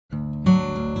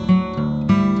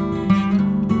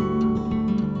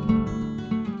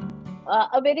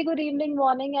A very good evening,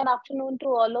 morning, and afternoon to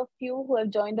all of you who have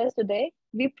joined us today.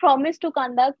 We promise to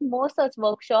conduct more such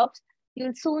workshops.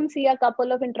 You'll soon see a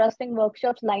couple of interesting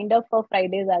workshops lined up for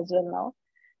Fridays as well now.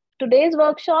 Today's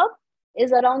workshop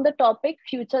is around the topic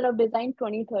Future of Design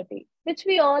 2030, which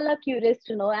we all are curious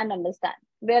to know and understand.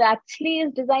 Where actually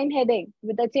is design heading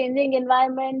with the changing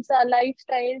environments, our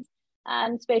lifestyles,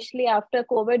 and especially after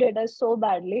COVID hit us so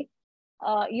badly,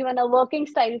 even our working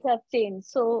styles have changed.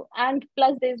 So, and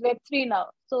plus there's Web3 now.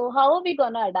 So, how are we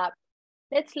gonna adapt?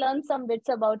 Let's learn some bits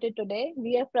about it today.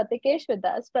 We have Pratikesh with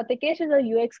us. Pratikesh is a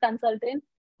UX consultant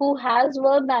who has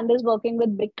worked and is working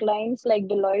with big clients like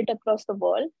Deloitte across the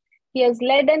world. He has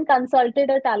led and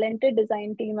consulted a talented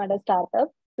design team at a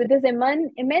startup. With his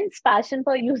immense passion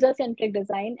for user-centric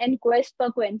design and quest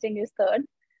for quenching his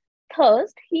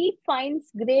thirst, he finds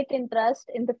great interest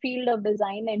in the field of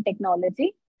design and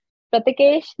technology.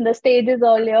 Pratikesh, the stage is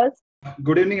all yours.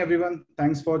 Good evening, everyone.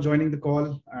 Thanks for joining the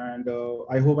call. And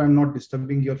I hope I'm not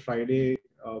disturbing your Friday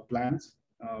plans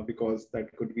because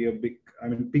that could be a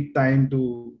big time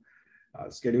to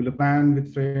schedule a plan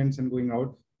with friends and going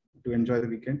out to enjoy the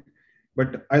weekend.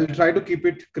 But I'll try to keep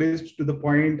it crisp to the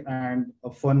point and a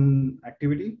fun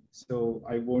activity. So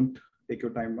I won't take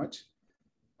your time much.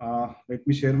 Let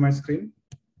me share my screen.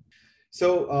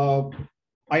 So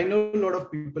I know a lot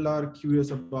of people are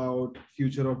curious about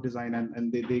future of design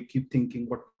and they keep thinking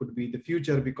what could be the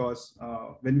future because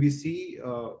when we see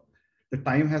the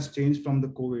time has changed from the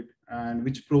COVID and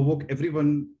which provoke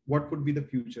everyone, what could be the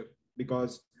future?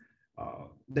 Because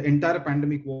the entire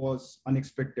pandemic was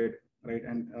unexpected, right?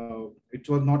 And it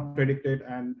was not predicted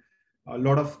and a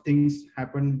lot of things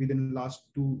happened within the last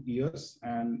 2 years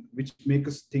and which make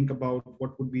us think about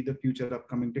what would be the future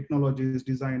upcoming technologies,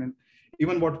 design, and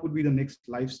even what could be the next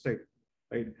lifestyle,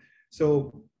 right?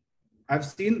 So I've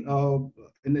seen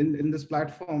in this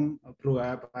platform,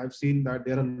 ProApp, I've seen that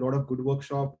there are a lot of good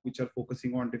workshops which are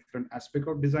focusing on different aspects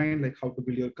of design, like how to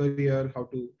build your career, how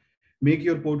to make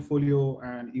your portfolio,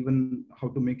 and even how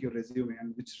to make your resume,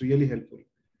 and which is really helpful.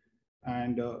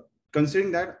 And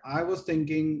considering that, I was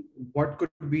thinking what could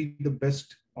be the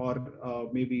best or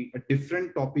maybe a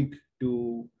different topic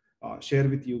to share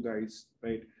with you guys,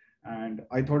 right? And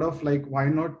I thought of like, why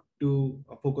not to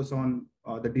focus on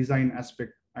the design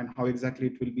aspect and how exactly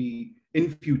it will be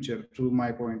in future through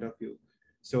my point of view.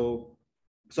 So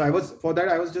I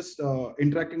was just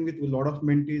interacting with a lot of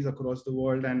mentees across the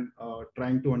world and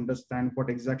trying to understand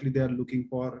what exactly they are looking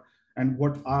for and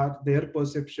what are their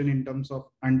perception in terms of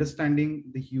understanding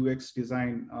the UX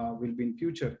design will be in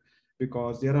future,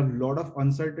 because there are a lot of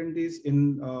uncertainties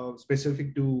in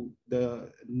specific to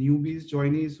the newbies,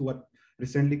 joinees who are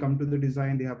recently come to the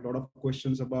design. They have a lot of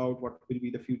questions about what will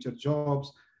be the future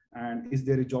jobs and is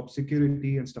there a job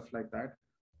security and stuff like that.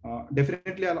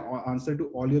 Definitely, I'll answer to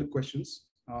all your questions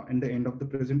in the end of the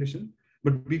presentation.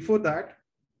 But before that,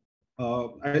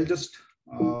 I'll just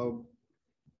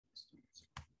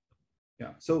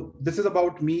so this is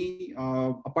about me.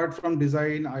 Apart from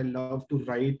design, I love to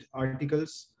write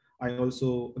articles. I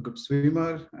also a good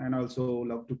swimmer and also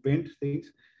love to paint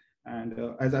things. And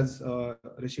as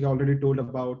Rishika already told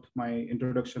about my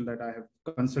introduction, that I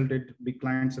have consulted big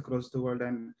clients across the world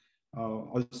and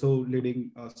also leading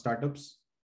startups,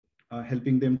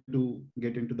 helping them to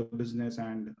get into the business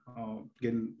and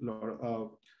gain a lot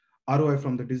of ROI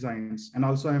from the designs. And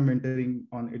also I'm mentoring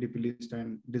on ADP list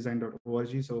and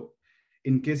design.org. So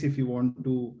in case if you want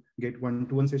to get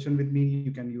one-to-one session with me,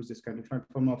 you can use this kind of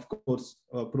platform. Of course,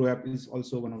 ProApp is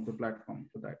also one of the platforms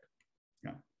for that.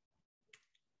 Yeah.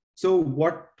 So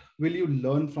what will you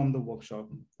learn from the workshop,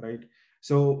 right?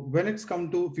 So when it's come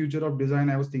to future of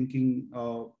design, I was thinking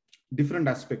different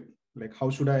aspect, like how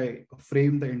should I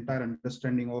frame the entire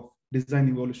understanding of design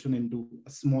evolution into a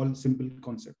small, simple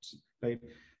concepts, right?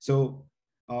 So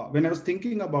when I was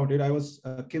thinking about it, I was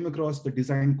came across the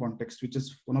design context, which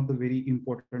is one of the very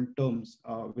important terms,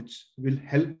 which will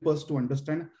help us to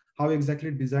understand how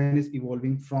exactly design is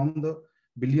evolving from the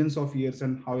billions of years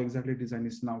and how exactly design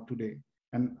is now today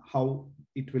and how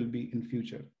it will be in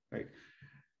future, right?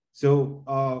 So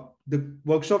the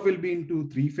workshop will be into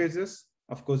 3 phases.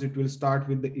 Of course, it will start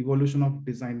with the evolution of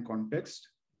design context.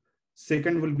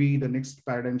 Second will be the next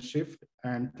paradigm shift,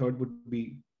 and third would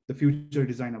be the future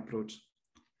design approach.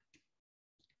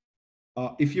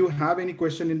 If you have any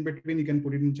question in between, you can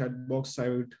put it in chat box. I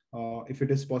would, if it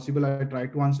is possible, I try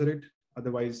to answer it.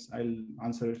 Otherwise, I'll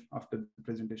answer it after the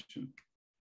presentation.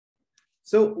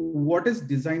 So what is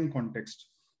design context,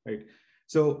 right?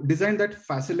 So design that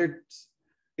facilitates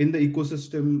in the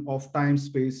ecosystem of time,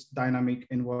 space, dynamic,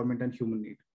 environment, and human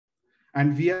need.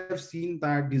 And we have seen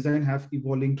that design have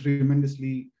evolving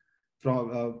tremendously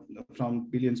from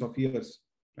billions of years,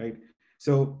 right?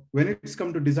 So when it's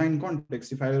come to design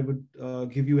context, if I would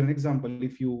give you an example,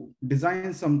 if you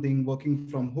design something working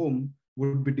from home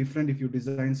would be different if you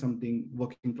design something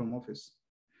working from office,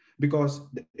 because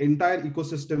the entire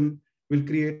ecosystem will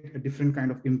create a different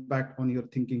kind of impact on your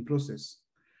thinking process.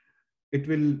 It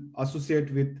will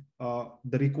associate with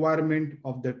the requirement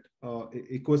of that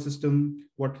ecosystem,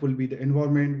 what will be the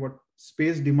environment, what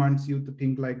space demands you to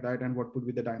think like that, and what would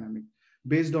be the dynamic.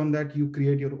 Based on that, you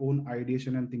create your own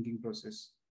ideation and thinking process.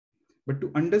 But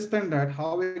to understand that,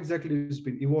 how exactly it's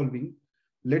been evolving,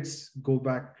 let's go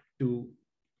back to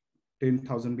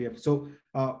 10,000 BF. So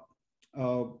uh,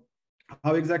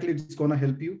 how exactly it's going to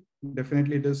help you?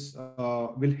 Definitely, it is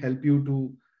will help you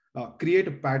to create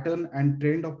a pattern and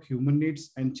trend of human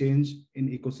needs and change in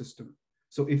ecosystem.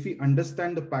 So if we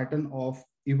understand the pattern of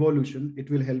evolution,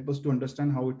 it will help us to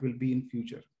understand how it will be in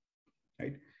future,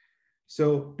 right?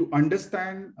 So to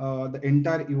understand the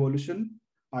entire evolution,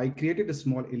 I created a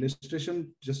small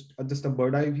illustration, just a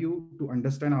bird eye view to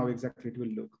understand how exactly it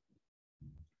will look.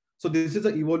 So this is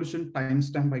the evolution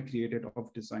timestamp I created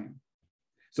of design.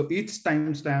 So each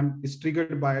timestamp is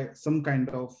triggered by some kind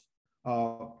of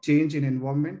change in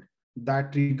environment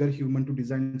that trigger human to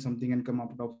design something and come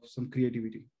up of some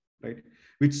creativity, right?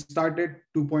 Which started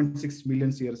 2.6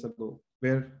 million years ago,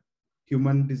 where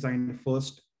human designed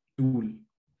first tool.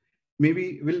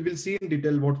 Maybe we'll see in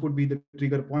detail what would be the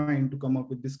trigger point to come up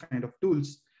with this kind of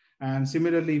tools. And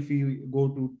similarly, if we go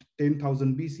to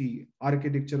 10,000 BC,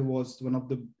 architecture was one of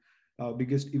the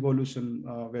biggest evolution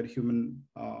where human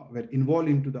were involved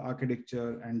into the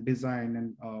architecture and design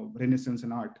and Renaissance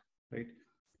and art, right?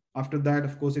 After that,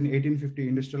 of course, in 1850,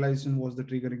 industrialization was the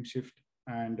triggering shift,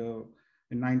 and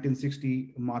in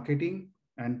 1960, marketing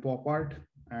and pop art,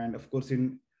 and of course,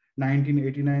 in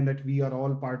 1989, that we are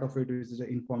all part of it, is the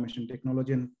information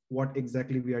technology and what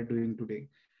exactly we are doing today.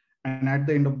 And at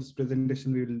the end of this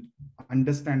presentation, we will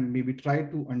understand, maybe try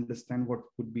to understand what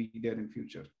could be there in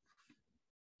future.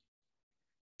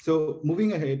 So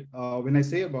moving ahead, when I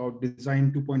say about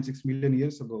design 2.6 million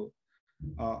years ago,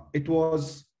 it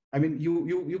was, I mean,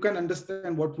 you can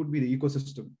understand what would be the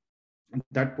ecosystem at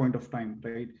that point of time,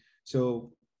 right?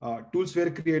 So tools were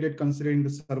created considering the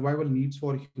survival needs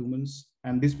for humans,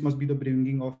 and this must be the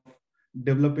bringing of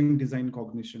developing design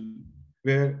cognition,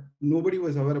 where nobody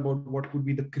was aware about what would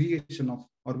be the creation of,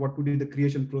 or what would be the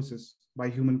creation process by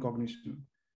human cognition.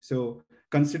 So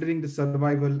considering the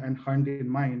survival and hunt in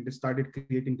mind, they started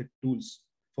creating the tools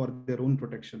for their own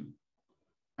protection.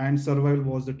 And survival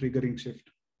was the triggering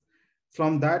shift.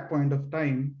 From that point of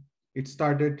time, it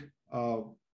started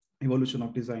evolution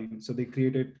of design. So they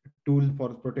created a tool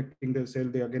for protecting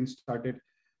themselves. They again started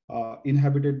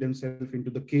inhabited themselves into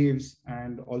the caves,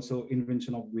 and also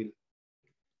invention of wheel.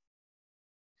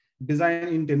 Design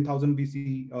in 10,000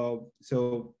 BC.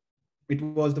 So it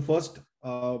was the first.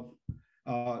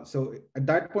 So at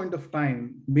that point of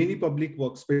time, many public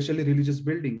works, especially religious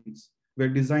buildings, were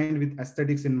designed with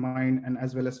aesthetics in mind and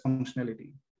as well as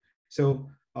functionality. So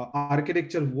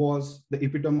architecture was the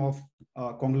epitome of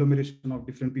conglomeration of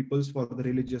different peoples for the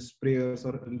religious prayers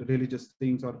or religious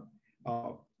things, or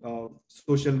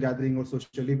social gathering or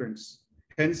social events.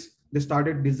 Hence, they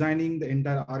started designing the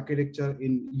entire architecture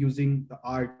in using the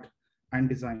art and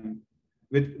design,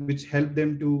 which helped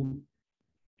them to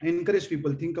encourage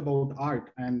people think about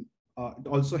art, and it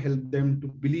also helped them to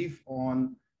believe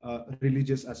on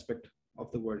religious aspect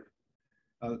of the world.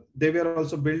 They were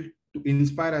also built to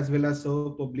inspire as well as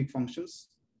serve public functions.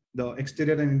 The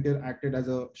exterior and interior acted as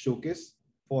a showcase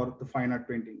for the fine art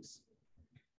paintings.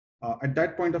 At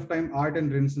that point of time, art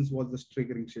and Renaissance was the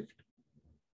triggering shift.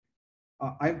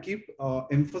 I keep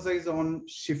emphasize on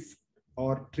shift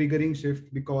or triggering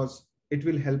shift because it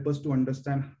will help us to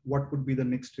understand what could be the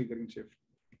next triggering shift.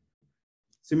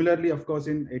 Similarly, of course,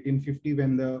 in 1850,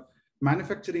 when the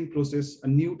manufacturing process, a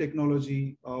new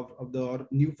technology of the or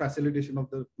new facilitation of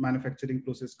the manufacturing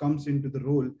process comes into the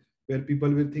role, where people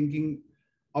were thinking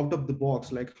out of the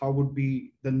box, like how would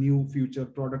be the new future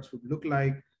products would look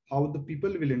like, how the people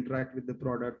will interact with the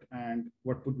product, and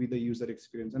what would be the user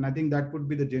experience. And I think that would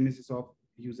be the genesis of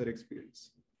user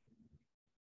experience.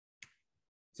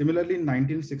 Similarly, in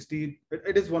 1960,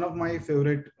 it is one of my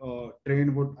favorite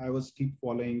trend what I was keep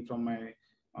following from my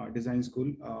design school,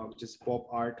 which is pop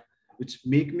art, which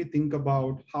make me think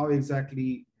about how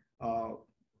exactly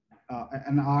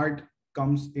an art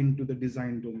comes into the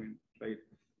design domain, right?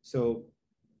 So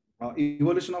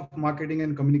evolution of marketing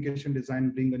and communication design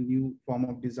bring a new form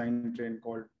of design trend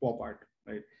called pop art,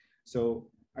 right? So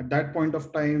at that point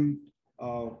of time,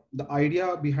 the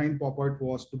idea behind pop art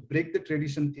was to break the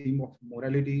tradition theme of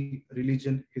morality,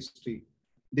 religion, history.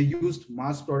 They used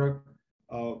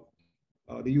uh,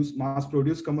 mass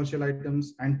produced commercial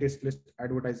items and tasteless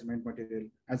advertisement material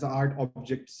as an art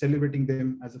object, celebrating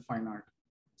them as a fine art.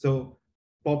 So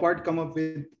pop art come up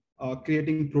with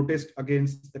creating protest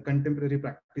against the contemporary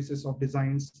practices of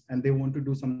designs, and they want to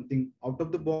do something out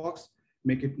of the box,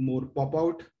 make it more pop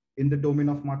out in the domain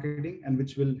of marketing, and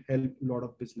which will help a lot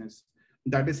of business.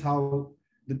 That is how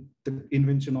the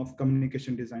invention of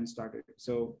communication design started.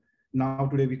 So now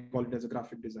today we call it as a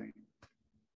graphic design.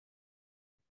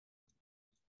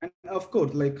 And of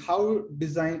course, like how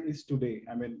design is today,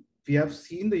 I mean, we have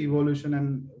seen the evolution,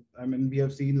 and I mean, we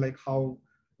have seen like how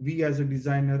we as a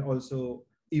designer also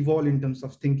evolve in terms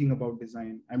of thinking about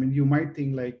design. I mean, you might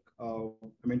think like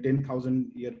I mean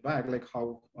 10,000 years back, like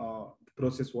how the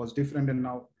process was different, and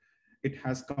now it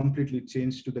has completely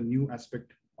changed to the new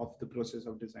aspect of the process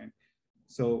of design.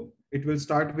 So it will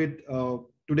start with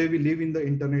today we live in the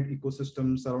internet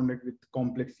ecosystem surrounded with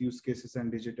complex use cases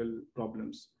and digital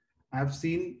problems. I have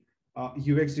seen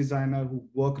UX designer who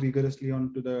work rigorously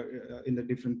onto the in the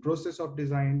different process of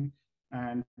design,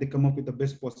 and they come up with the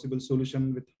best possible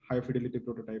solution with high fidelity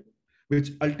prototype,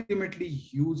 which ultimately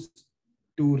used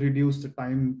to reduce the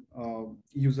time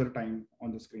user time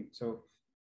on the screen. So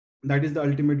that is the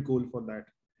ultimate goal for that.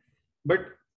 But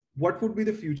what would be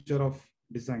the future of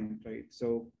design, right?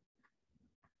 So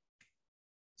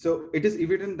it is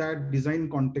evident that design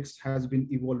context has been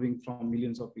evolving from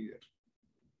millions of years.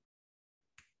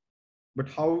 But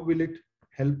how will it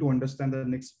help to understand the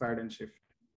next paradigm shift?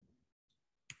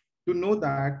 To know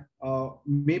that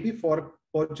maybe for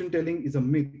fortune telling is a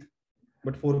myth,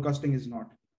 but forecasting is not.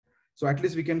 So at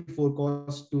least we can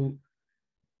forecast to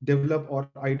develop or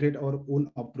iterate our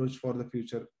own approach for the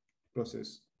future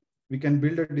process. We can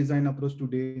build a design approach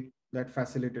today that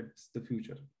facilitates the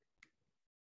future.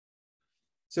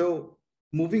 So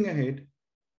moving ahead,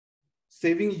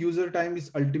 saving user time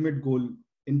is ultimate goal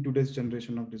in today's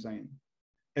generation of design.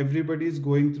 Everybody is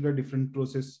going through a different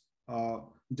process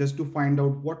just to find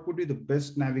out what would be the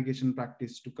best navigation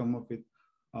practice to come up with,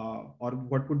 or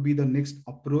what would be the next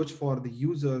approach for the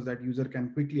users that user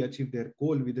can quickly achieve their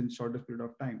goal within shorter period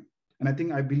of time. And I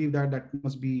think I believe that that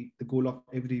must be the goal of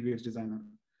every UX designer,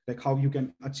 like how you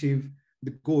can achieve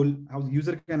the goal, how the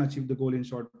user can achieve the goal in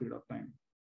short period of time.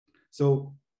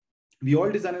 So we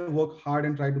all designers work hard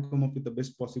and try to come up with the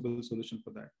best possible solution for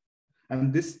that.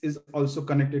 And this is also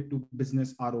connected to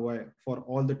business ROI for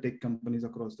all the tech companies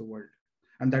across the world.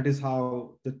 And that is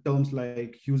how the terms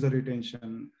like user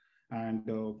retention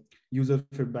and user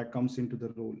feedback comes into the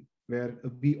role, where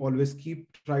we always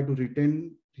keep try to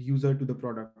retain user to the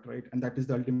product, right? And that is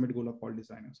the ultimate goal of all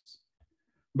designers.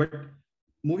 But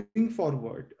moving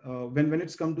forward, when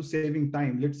it's come to saving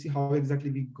time, let's see how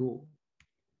exactly we go.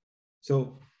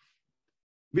 So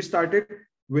we started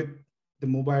with the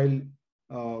mobile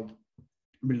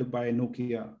built by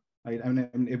Nokia. I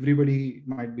mean, everybody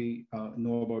might be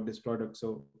know about this product.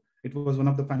 So it was one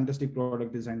of the fantastic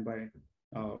product designed by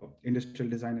industrial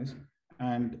designers.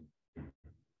 And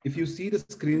if you see the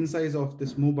screen size of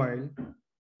this mobile,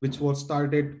 which was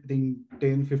started I think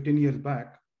 10, 15 years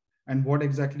back, and what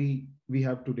exactly we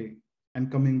have today,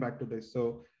 and coming back to this.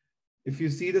 So if you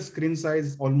see the screen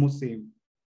size almost same.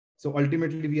 So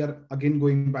ultimately we are again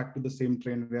going back to the same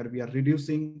trend where we are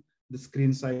reducing the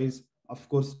screen size, of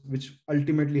course, which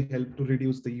ultimately help to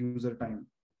reduce the user time,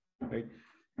 right?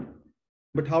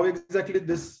 But how exactly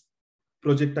this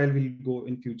projectile will go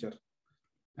in future,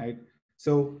 right?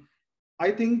 So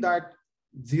I think that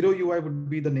zero UI would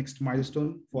be the next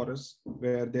milestone for us,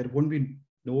 where there won't be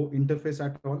no interface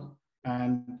at all,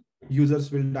 and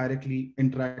users will directly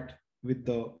interact with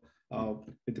the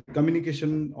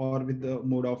communication or with the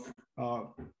mode of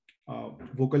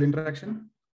vocal interaction,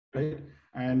 right?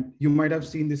 And you might have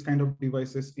seen this kind of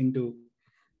devices into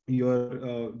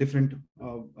your different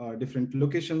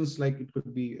locations, like it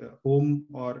could be home,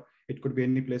 or it could be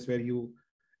any place where you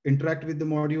interact with the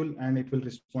module and it will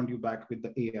respond you back with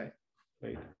the AI,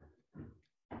 right?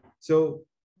 So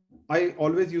I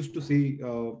always used to see,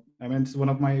 I mean, it's one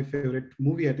of my favorite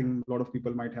movie. I think a lot of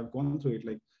people might have gone through it,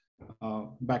 like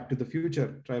Back to the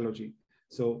Future trilogy.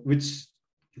 So which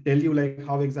tell you like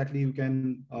how exactly you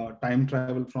can time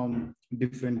travel from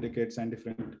different decades and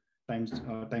different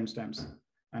timestamps.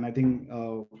 And I think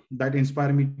that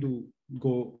inspired me to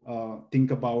go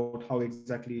think about how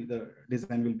exactly the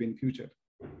design will be in future.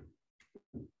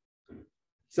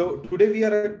 So today we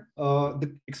are at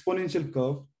the exponential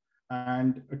curve,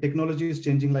 and technology is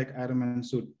changing like Iron Man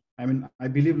suit. I mean, I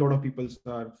believe a lot of people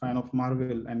are fan of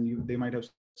Marvel, and they might have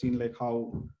seen like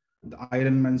how the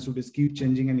Iron Man suit is keep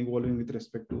changing and evolving with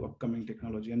respect to upcoming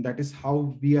technology. And that is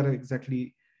how we are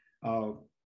exactly uh,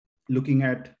 looking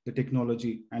at the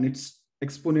technology, and it's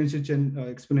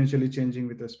exponentially changing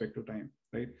with respect to time,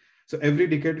 right? So every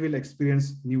decade will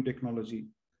experience new technology,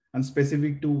 and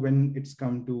specific to when it's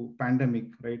come to pandemic,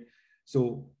 right?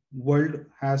 So world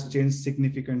has changed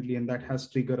significantly, and that has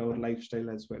triggered our lifestyle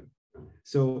as well.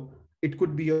 So it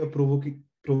could be a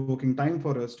provoking time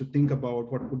for us to think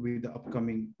about what could be the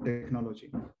upcoming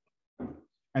technology.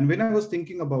 And when I was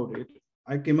thinking about it,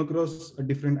 I came across a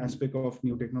different aspect of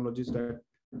new technologies that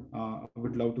I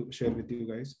would love to share with you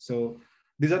guys. So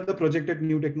these are the projected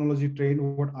new technology trend,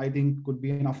 what I think could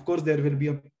be, and of course there will be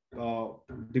a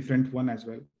different one as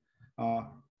well, uh,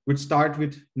 which start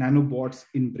with nanobots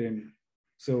in brain.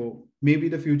 So maybe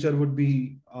the future would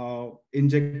be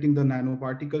injecting the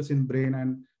nanoparticles in brain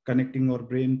and connecting our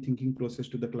brain thinking process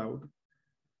to the cloud,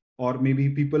 or maybe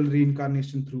people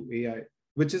reincarnation through AI,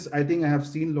 which is, I think I have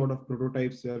seen a lot of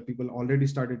prototypes where people already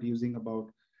started using about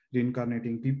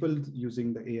reincarnating people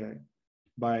using the AI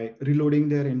by reloading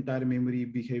their entire memory,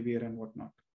 behavior, and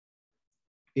whatnot.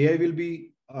 AI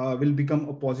will become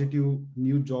a positive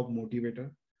new job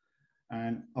motivator,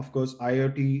 and of course,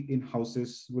 IoT in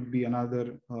houses would be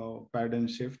another paradigm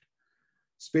shift.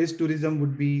 Space tourism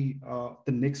would be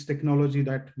the next technology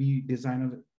that we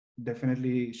designers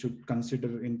definitely should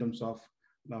consider in terms of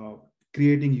uh,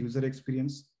 creating user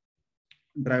experience.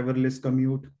 Driverless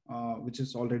commute, which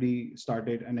is already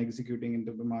started and executing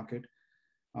into the market.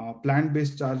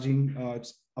 Plant-based charging,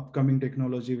 it's upcoming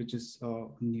technology which is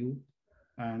new,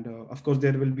 and of course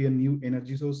there will be a new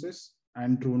energy sources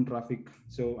and drone traffic.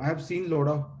 So I have seen a lot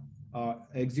of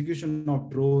execution of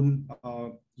drone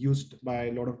used by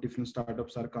a lot of different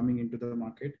startups are coming into the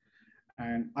market,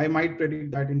 and I might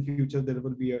predict that in future there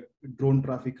will be a drone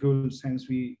traffic rules. Hence,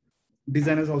 we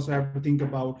designers also have to think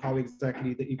about how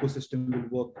exactly the ecosystem will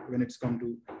work when it's come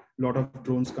to a lot of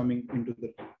drones coming into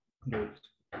the roads.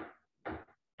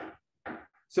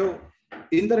 So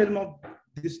in the realm of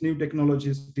these new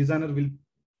technologies, designer will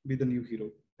be the new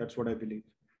hero. That's what I believe.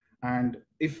 And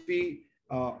if we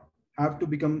have to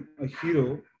become a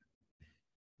hero,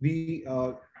 we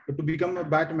to become a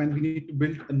Batman, we need to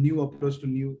build a new approach to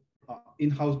new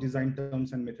in-house design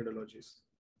terms and methodologies.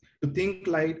 To think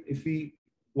light, if we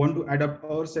want to adapt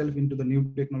ourselves into the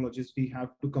new technologies, we have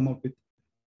to come up with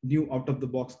new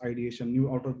out-of-the-box ideation,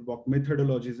 new out-of-the-box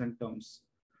methodologies and terms.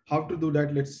 How to do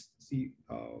that? Let's see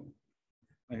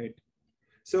ahead.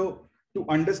 So to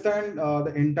understand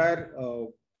the entire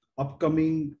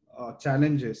upcoming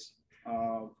challenges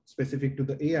specific to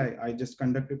the AI, I just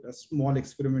conducted a small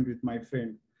experiment with my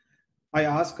friend. I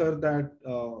asked her that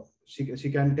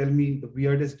she can tell me the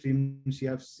weirdest dream she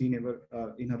has seen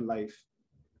ever in her life.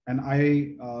 And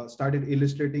I started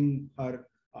illustrating her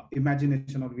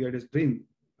imagination or weirdest dream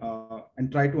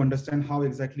and try to understand how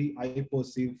exactly I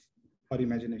perceive her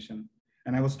imagination.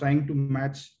 And I was trying to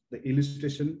match the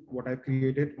illustration, what I've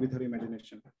created with her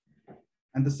imagination.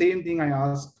 And the same thing I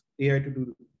asked AI to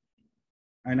do.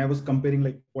 And I was comparing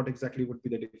like what exactly would be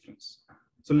the difference.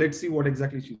 So let's see what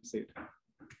exactly she said.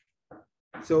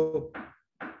 So,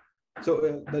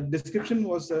 the description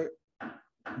was a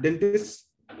dentist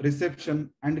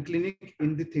reception and clinic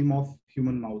in the theme of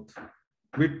human mouth,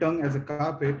 with tongue as a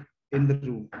carpet in the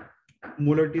room,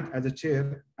 molar teeth as a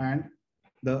chair, and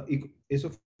the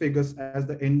esophagus as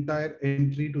the entire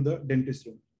entry to the dentist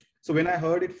room. So when I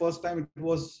heard it first time, it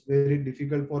was very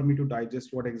difficult for me to digest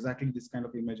what exactly this kind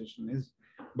of imagination is.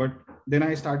 But then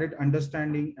I started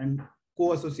understanding and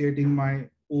co-associating my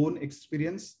own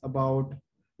experience about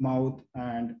mouth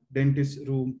and dentist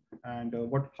room, and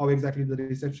how exactly the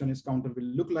receptionist counter will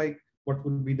look like, what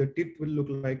would be the teeth will look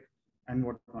like, and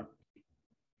whatnot.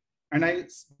 And I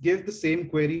gave the same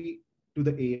query to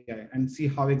the AI and see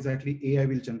how exactly AI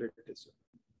will generate this.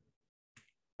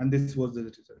 And this was the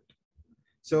result.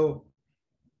 So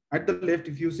at the left,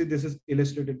 if you see, this is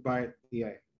illustrated by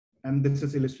AI, and this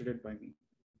is illustrated by me.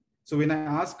 So when I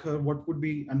asked her what would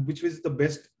be and which was the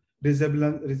best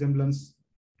resemblance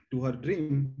to her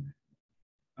dream,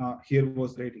 here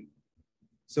was rating.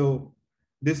 So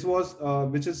this was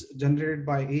which is generated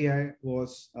by AI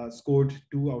was scored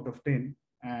 2 out of 10,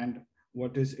 and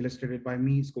what is illustrated by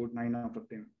me scored 9 out of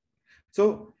 10.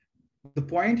 So the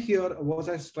point here was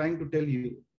I was trying to tell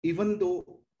you, even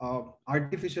though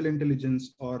artificial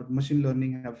intelligence or machine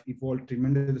learning have evolved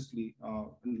tremendously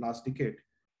in the last decade,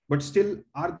 but still,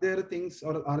 are there things,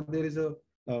 or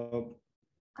uh,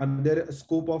 are there a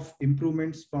scope of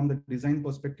improvements from the design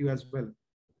perspective as well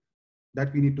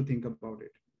that we need to think about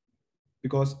it?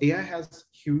 because AI has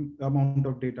huge amount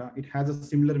of data. It has a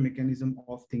similar mechanism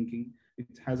of thinking. It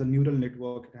has a neural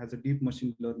network. It has a deep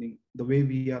machine learning. The way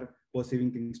we are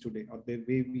perceiving things today, or the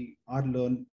way we are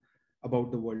learn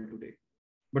about the world today.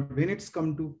 But when it's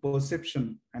come to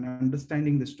perception and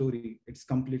understanding the story, it's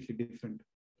completely different.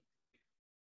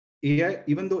 AI,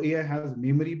 even though AI has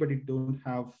memory, but it don't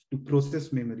have to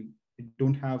process memory. It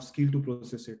don't have skill to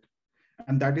process it.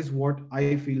 And that is what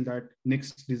I feel that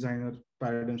next designer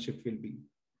paradigm shift will be.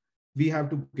 We have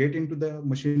to get into the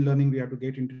machine learning. We have to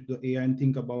get into the AI and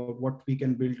think about what we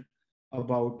can build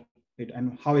about it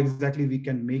and how exactly we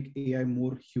can make AI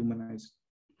more humanized.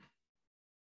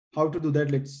 How to do that?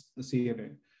 Let's see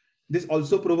again. This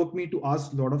also provoked me to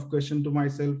ask a lot of questions to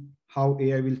myself: how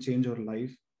AI will change our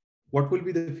life? What will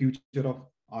be the future of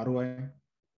ROI?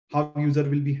 How user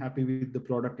will be happy with the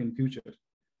product in future?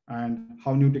 And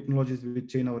how new technologies will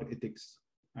change our ethics?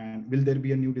 And will there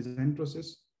be a new design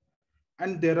process?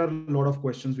 And there are a lot of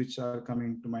questions which are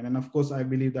coming to mind. And of course, I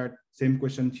believe that same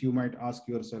questions you might ask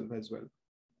yourself as well.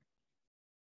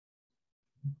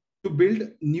 To build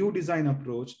new design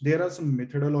approach, there are some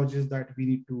methodologies that we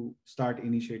need to start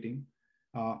initiating.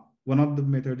 One of the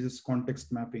methods is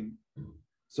context mapping.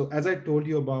 So as I told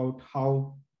you about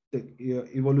how the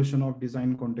evolution of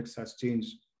design context has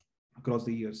changed across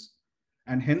the years,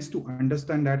 and hence to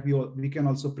understand that we can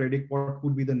also predict what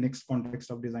would be the next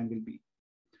context of design will be.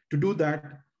 To do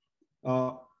that,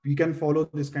 we can follow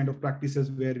this kind of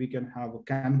practices where we can have a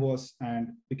canvas and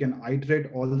we can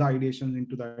iterate all the ideations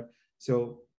into that.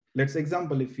 So let's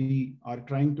example, if we are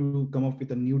trying to come up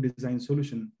with a new design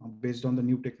solution based on the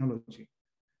new technology.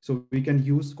 So we can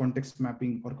use context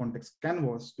mapping or context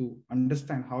canvas to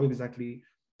understand how exactly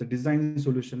the design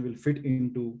solution will fit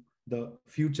into the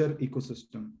future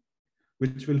ecosystem,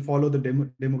 which will follow the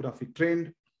demographic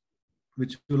trend,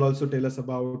 which will also tell us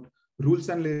about rules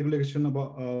and regulation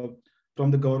about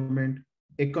from the government,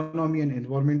 economy and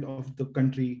environment of the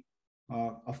country,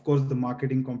 of course, the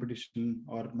marketing competition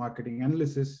or marketing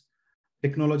analysis,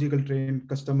 technological trend,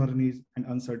 customer needs, and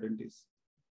uncertainties.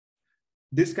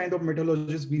 This kind of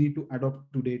methodologies we need to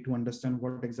adopt today to understand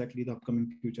what exactly the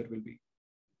upcoming future will be.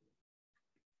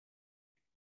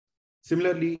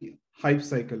 Similarly, hype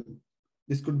cycle.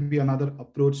 This could be another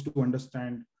approach to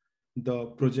understand the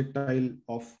projectile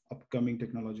of upcoming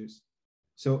technologies.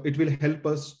 So it will help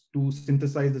us to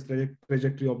synthesize the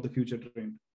trajectory of the future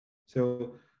trend.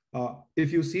 So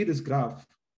if you see this graph,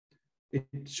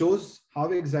 it shows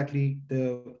how exactly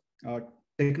the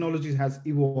technology has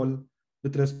evolved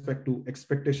with respect to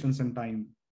expectations and time.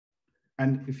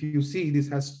 And if you see, this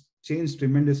has changed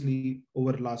tremendously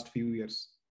over the last few years.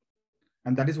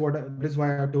 And that is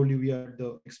why I told you we are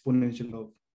the exponential curve.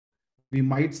 We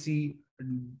might see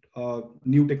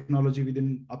new technology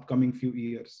within upcoming few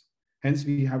years. Hence,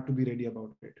 we have to be ready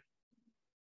about it.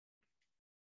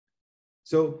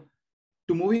 So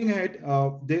to moving ahead,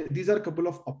 these are a couple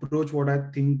of approach what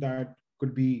I think that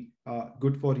could be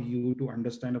good for you to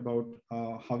understand about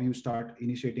how you start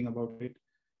initiating about it.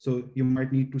 So you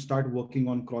might need to start working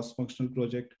on cross-functional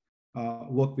project,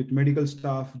 work with medical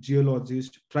staff,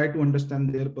 geologists, try to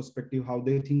understand their perspective, how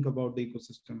they think about the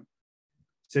ecosystem.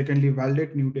 Secondly,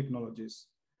 validate new technologies.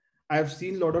 I've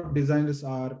seen a lot of designers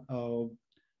are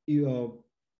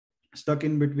stuck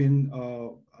in between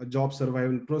a job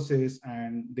survival process,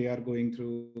 and they are going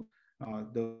through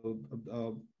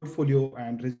the portfolio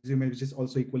and resume, which is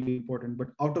also equally important. But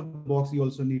out of the box, you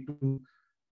also need to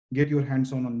get your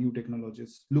hands on new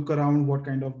technologies. Look around what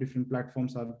kind of different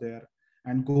platforms are there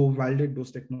and go validate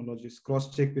those technologies,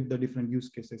 cross-check with the different use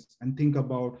cases, and think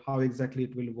about how exactly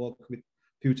it will work with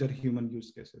future human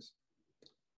use cases.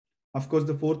 Of course,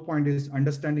 the fourth point is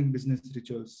understanding business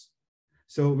rituals.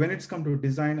 So when it's come to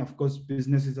design, of course,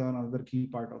 business is another key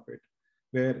part of it,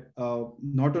 where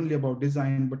not only about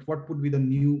design, but what would be the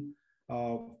new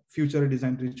future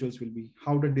design rituals will be,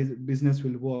 how the business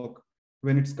will work.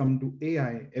 When it's come to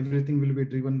AI, everything will be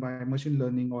driven by machine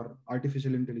learning or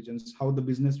artificial intelligence, how the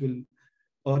business will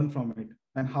earn from it,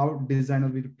 and how designer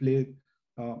will play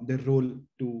their role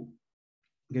to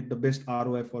get the best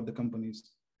ROI for the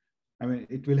companies. I mean,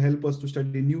 it will help us to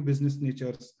study new business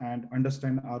natures and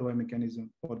understand ROI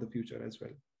mechanism for the future as well.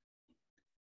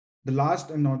 The last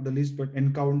and not the least, but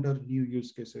encounter new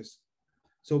use cases.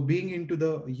 So being into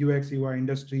the UX UI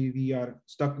industry, we are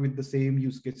stuck with the same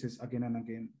use cases again and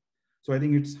again. So I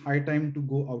think it's high time to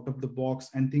go out of the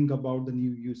box and think about the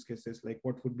new use cases, like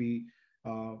what would be,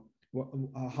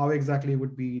 how exactly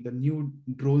would be the new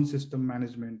drone system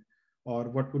management, or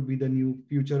what would be the new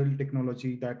future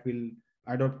technology that will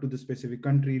adapt to the specific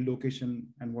country, location,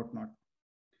 and whatnot.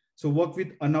 So work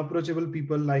with unapproachable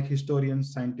people like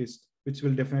historians, scientists, which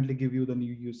will definitely give you the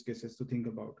new use cases to think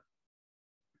about.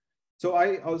 So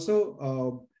I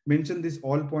also mentioned this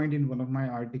all point in one of my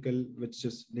article, which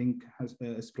just link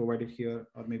is provided here,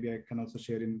 or maybe I can also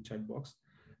share in chat box,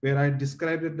 where I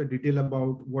described it the detail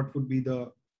about what would be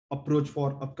the approach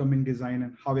for upcoming design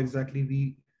and how exactly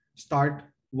we start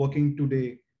working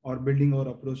today or building our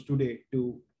approach today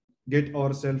to get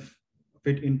ourselves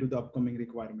fit into the upcoming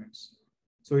requirements.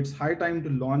 So it's high time to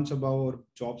launch our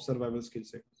job survival skill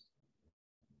set.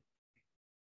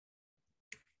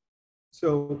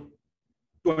 So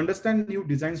to understand new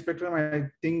design spectrum, I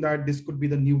think that this could be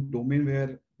the new domain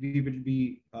where we will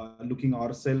be looking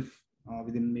ourselves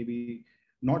within maybe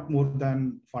not more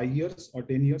than 5 years or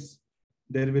 10 years.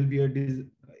 There will be a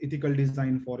ethical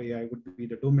design for AI would be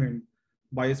the domain.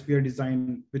 Biosphere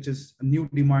design, which is a new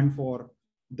demand for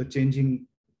the changing,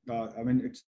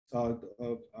 it's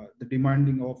the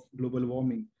demanding of global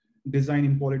warming. Design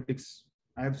in politics.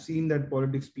 I have seen that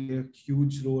politics play a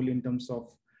huge role in terms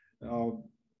of uh,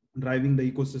 driving the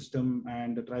ecosystem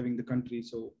and driving the country.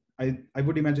 So I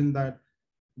would imagine that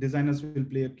designers will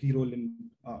play a key role in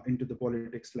into the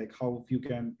politics, like how you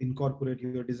can incorporate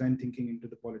your design thinking into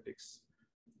the politics.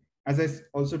 As I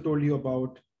also told you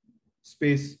about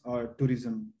space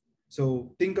tourism.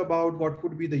 So think about what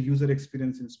would be the user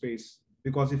experience in space,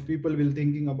 because if people will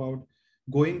thinking about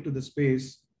going to the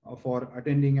space for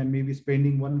attending and maybe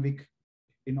spending 1 week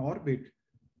in orbit,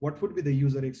 what would be the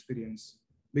user experience?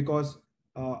 Because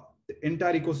the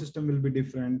entire ecosystem will be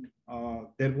different.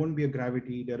 There won't be a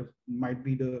gravity. There might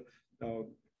be the uh,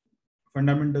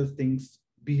 fundamental things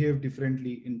behave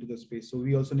differently into the space. So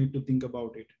we also need to think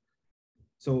about it.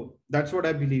 So that's what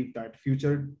I believe, that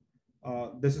future,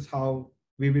 this is how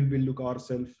we will be look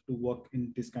ourselves to work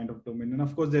in this kind of domain. And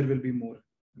of course, there will be more,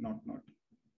 not.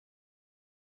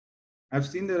 I've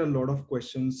seen there are a lot of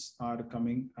questions are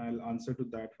coming. I'll answer to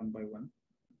that one by one.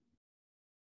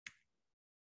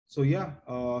 So yeah,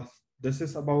 this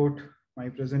is about my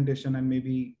presentation, and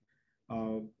maybe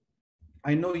uh,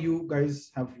 I know you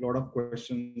guys have a lot of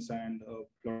questions and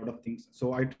a lot of things.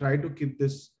 So I try to keep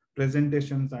this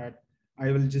presentation that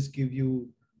I will just give you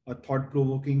a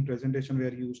thought-provoking presentation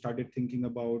where you started thinking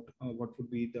about what would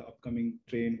be the upcoming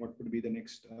trend, what would be the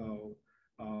next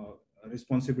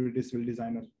responsibilities will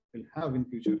designer will have in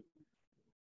future.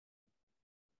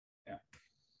 Yeah.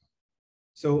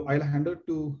 So I'll hand it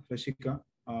to Rashika.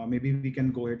 Maybe we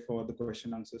can go ahead for the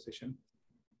question answer session.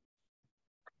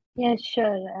 Yeah,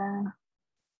 sure.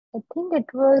 I think it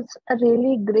was a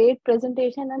really great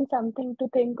presentation and something to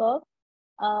think of.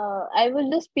 I was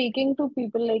just speaking to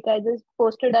people, like I just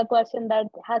posted a question that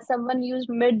has someone used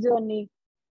Mid Journey?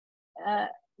 Uh,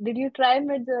 did you try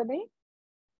Mid Journey?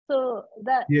 So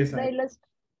Yes,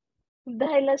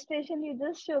 the illustration you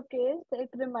just showcased, it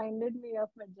reminded me of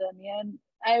Mid Journey, and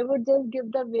I would just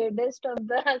give the weirdest of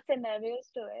the scenarios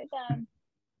to it, and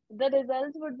the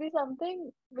results would be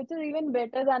something which is even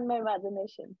better than my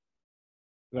imagination.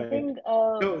 I right. think,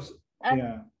 No, and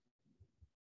yeah.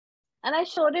 and I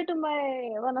showed it to my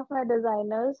one of my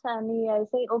designers, and I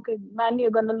say, okay, man, you're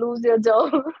gonna lose your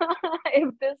job if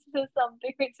this is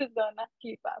something which is gonna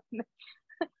keep happening.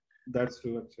 That's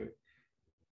true, actually.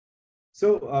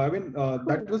 So,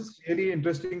 that Cool. was really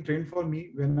interesting trend for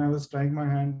me when I was trying my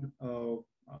hand.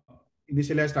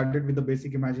 Initially, I started with the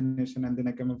basic imagination, and then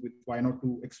I came up with why not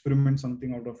to experiment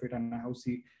something out of it, and how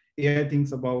see AI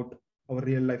thinks about our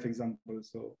real life example.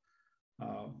 So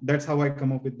that's how I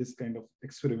come up with this kind of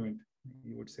experiment,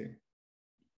 you would say.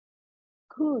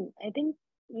 Cool. I think,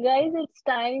 guys, it's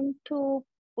time to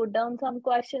put down some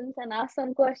questions and ask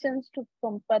some questions to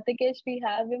from Pratikesh. We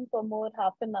have him for more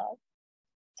half an hour.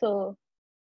 So,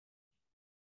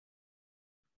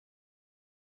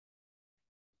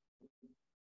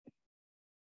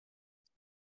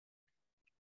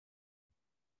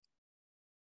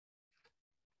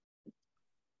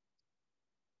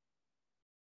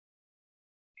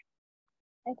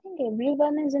 I think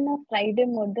everyone is in a Friday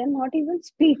mode. They're not even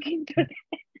speaking today.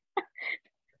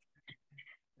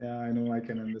 Yeah, I know. I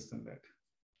can understand that.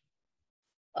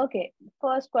 Okay,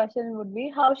 first question would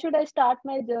be, how should I start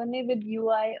my journey with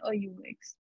UI or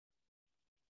UX?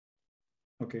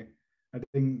 Okay, I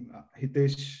think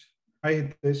Hitesh. Hi,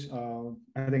 Hitesh.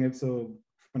 I think it's a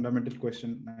fundamental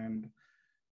question, and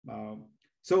uh,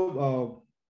 so.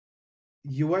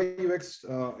 UI UX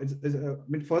I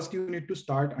mean, first you need to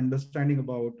start understanding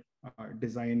about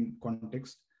design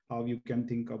context, how you can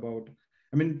think about.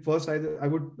 I mean, first I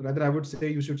would say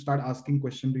you should start asking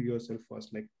question to yourself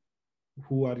first, like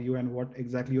who are you and what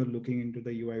exactly you're looking into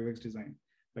the UI UX design,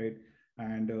 right?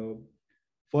 And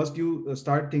first you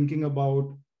start thinking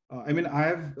about. I mean, I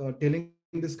have telling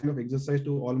this kind of exercise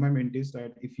to all my mentees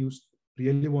that if you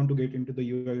really want to get into the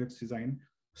UI/UX design,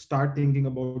 start thinking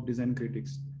about design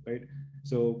critics, right?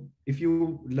 So if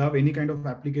you love any kind of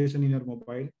application in your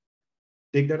mobile,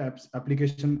 take that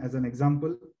application as an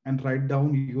example and write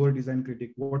down your design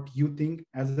critic, what you think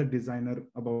as a designer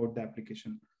about the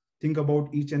application. Think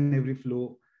about each and every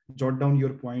flow, jot down your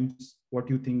points, what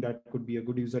you think that could be a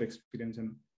good user experience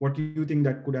and what you think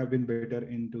that could have been better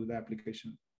into the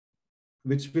application,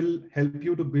 which will help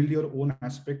you to build your own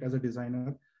aspect as a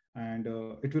designer. And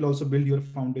it will also build your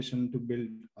foundation to build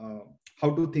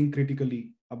how to think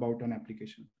critically about an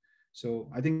application. So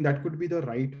I think that could be the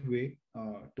right way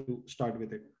to start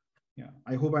with it. Yeah,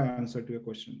 I hope I answered to your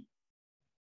question.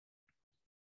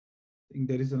 I think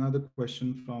there is another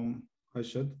question from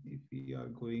Harshad. If we are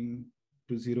going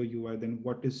to zero UI, then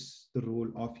what is the role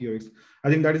of UX? I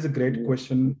think that is a great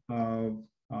question,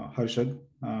 Harshad.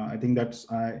 I think that's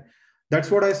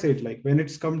what I said. Like when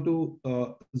it's come to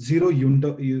zero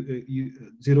user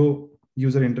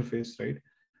interface, right?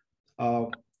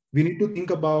 We need to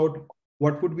think about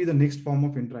what would be the next form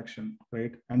of interaction,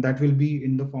 right? And that will be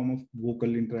in the form of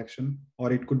vocal interaction,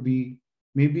 or it could be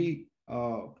maybe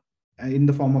in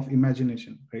the form of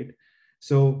imagination, right?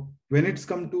 So when it's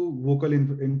come to vocal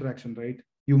interaction, right,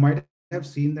 you might have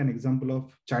seen an example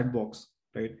of chat box,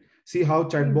 right? See how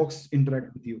chat box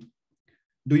interact with you.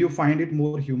 Do you find it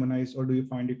more humanized or do you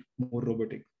find it more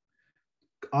robotic?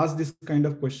 Ask this kind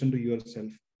of question to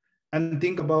yourself and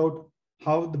think about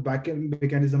how the backend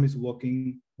mechanism is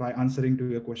working by answering to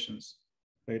your questions,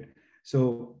 right?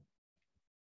 So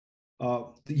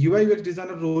the UI UX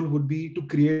designer role would be to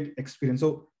create experience.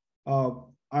 So a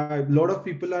lot of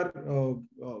people are,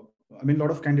 a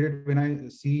lot of candidates, when I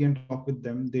see and talk with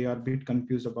them, they are a bit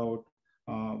confused about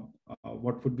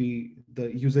what would be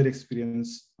the user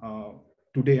experience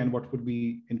today and what would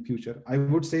be in future. I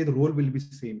would say the role will be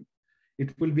same.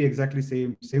 It will be exactly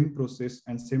same process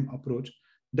and same approach.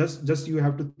 Just you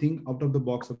have to think out of the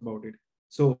box about it.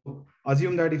 So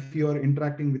assume that if you are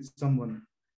interacting with someone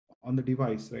on the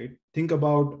device, right? Think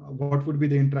about what would be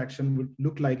the interaction would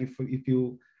look like if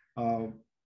you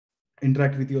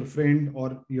interact with your friend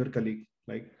or your colleague.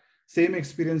 Like same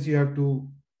experience you have to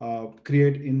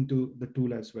create into the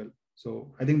tool as well.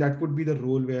 So I think that would be the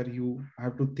role where you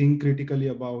have to think critically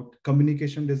about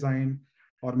communication design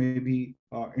or maybe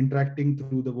interacting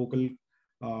through the vocal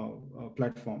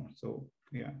platform. So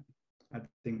yeah, I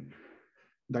think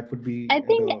that would be I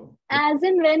think as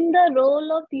in when the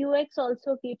role of UX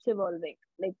also keeps evolving.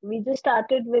 Like we just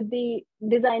started with the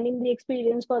designing the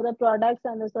experience for the products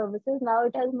and the services. Now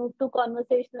it has moved to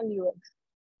conversational UX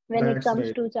when it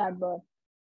comes to chatbot.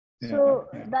 So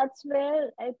that's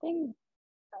where I think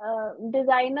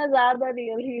designers are the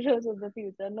real heroes of the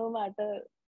future, no matter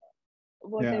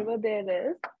whatever there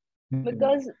is,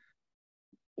 because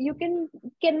you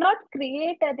cannot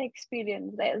create an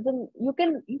experience.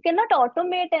 You cannot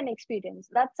automate an experience.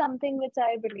 That's something which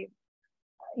I believe.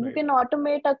 You can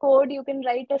automate a code, you can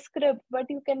write a script, but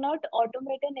you cannot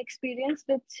automate an experience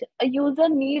which a user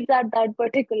needs at that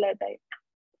particular time.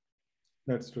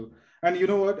 That's true. And you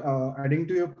know what, adding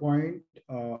to your point,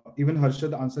 even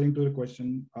Harshad, answering to your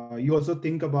question, you also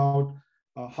think about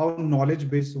how knowledge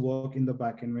base work in the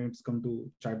backend when it's come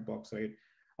to chat box, right?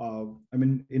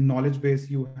 In knowledge base,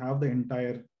 you have the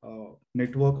entire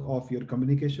network of your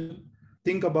communication.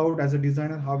 Think about as a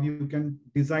designer, how you can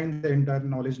design the entire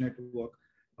knowledge network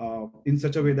in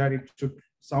such a way that it should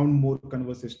sound more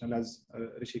conversational, as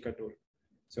Rishika told.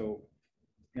 So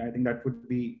yeah, I think that would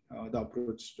be the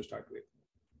approach to start with.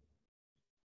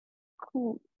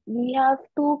 Cool. We have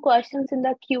 2 questions in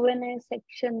the Q&A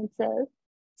section itself.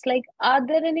 It's like, are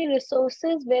there any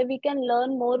resources where we can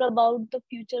learn more about the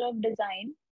future of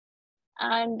design?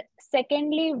 And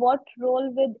secondly, what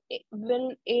role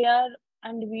will AR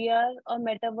and VR or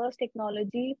metaverse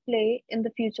technology play in the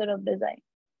future of design?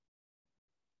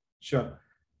 Sure.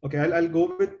 Okay, I'll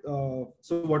go with,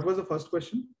 so what was the first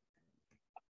question?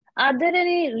 Are there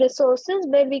any resources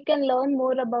where we can learn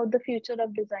more about the future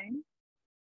of design?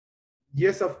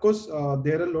 Yes, of course.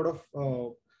 There are a lot of,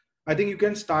 I think you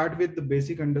can start with the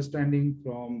basic understanding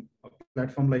from a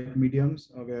platform like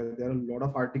Mediums, where there are a lot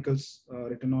of articles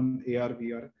written on AR,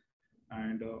 VR.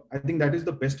 And I think that is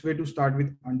the best way to start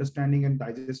with understanding and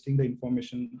digesting the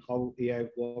information, how AI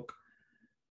work.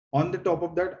 On the top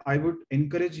of that, I would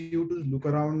encourage you to look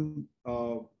around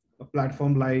a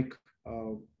platform like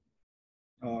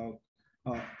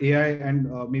AI and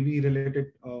maybe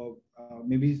related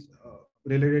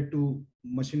to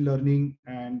machine learning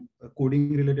and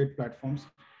coding related platforms.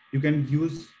 You can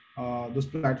use those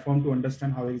platforms to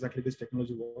understand how exactly this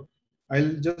technology works.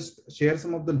 I'll just share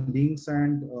some of the links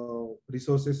and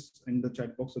resources in the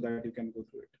chat box so that you can go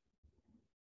through it.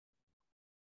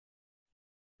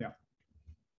 Yeah.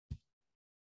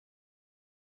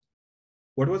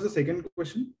 What was the second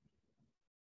question?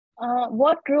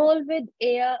 What role will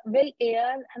AR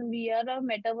and VR or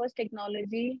metaverse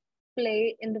technology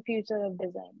play in the future of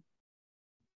design?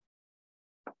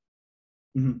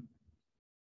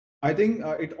 I think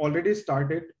it already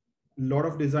started. A lot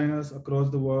of designers across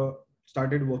the world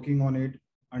started working on it,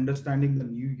 understanding the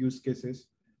new use cases.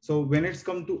 So when it's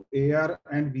come to AR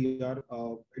and VR,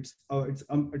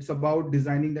 it's about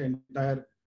designing the entire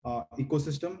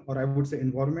ecosystem, or I would say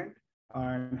environment,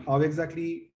 and how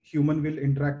exactly human will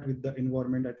interact with the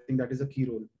environment. I think that is a key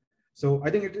role. So I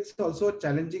think it is also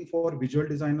challenging for visual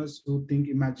designers to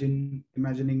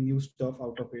imagining new stuff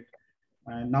out of it.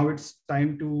 And now it's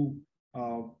time to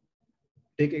uh,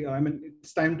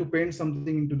 it's time to paint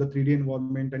something into the 3D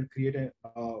environment and create a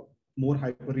more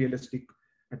hyper realistic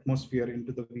atmosphere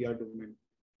into the VR domain.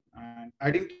 And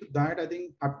adding to that, I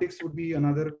think haptics would be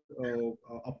another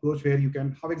approach where you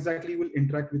can, how exactly you will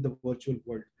interact with the virtual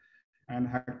world. And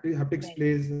haptics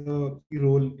plays a key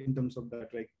role in terms of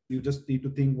that. Like, you just need to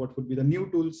think what would be the new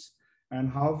tools and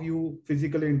how you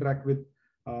physically interact with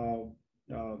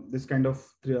this kind of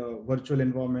virtual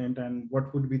environment, and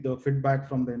what would be the feedback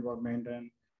from the environment. And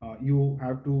you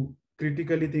have to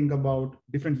critically think about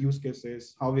different use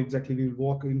cases, how exactly we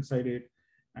walk inside it.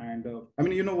 And I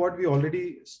mean, you know what, we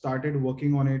already started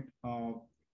working on it.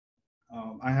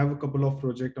 I have a couple of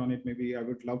projects on it. Maybe I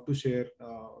would love to share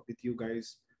with you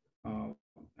guys uh,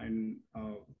 and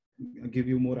give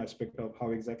you more aspect of how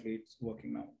exactly it's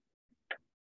working now.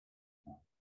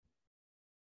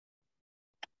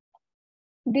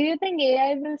 Do you think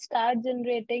AI will start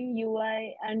generating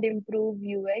UI and improve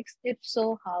UX? If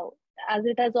so, how? As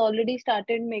it has already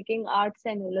started making arts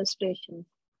and illustrations.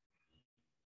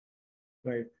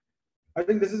 Right. I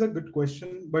think this is a good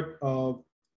question, but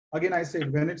again, I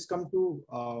said when it's come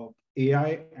to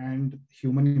AI and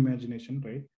human imagination,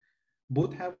 right?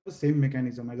 Both have the same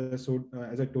mechanism. As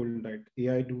I told, right?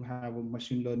 AI do have a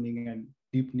machine learning and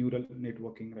deep neural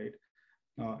networking, right?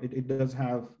 It does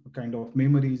have a kind of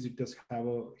memories. It does have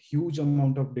a huge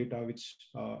amount of data which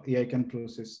AI can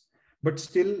process. But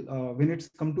still, when it's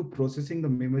come to processing the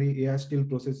memory, AI still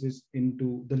processes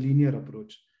into the linear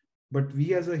approach. But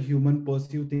we as a human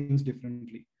perceive things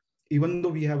differently. Even though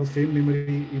we have a same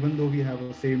memory, even though we have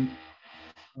a same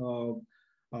uh,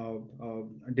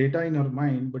 data in our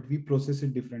mind, but we process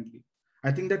it differently.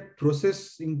 I think that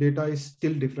processing data is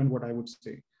still different, what I would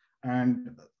say.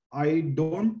 And I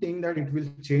don't think that it will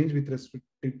change with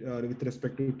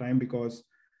respect to time, because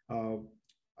uh,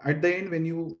 at the end, when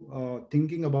you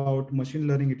thinking about machine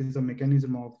learning, it is a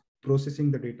mechanism of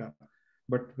processing the data.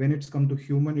 But when it's come to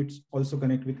human, it's also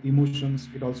connect with emotions.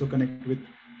 It also connect with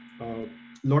a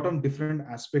lot of different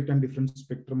aspect and different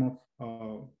spectrum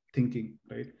of thinking,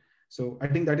 right? So I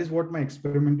think that is what my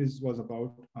experiment was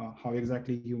about, how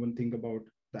exactly human think about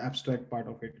the abstract part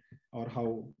of it, or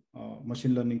how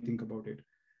machine learning think about it.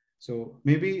 So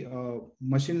maybe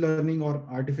machine learning or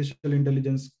artificial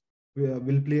intelligence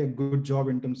will play a good job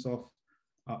in terms of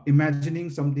imagining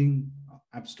something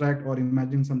abstract, or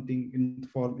imagining something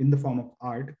in the form of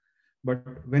art. But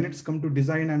when it's come to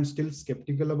design, I'm still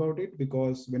skeptical about it,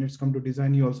 because when it's come to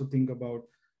design, you also think about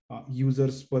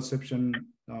users' perception,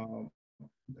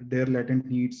 their latent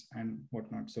needs and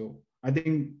whatnot. So I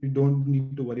think we don't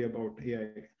need to worry about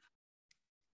AI.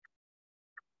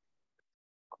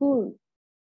 Cool.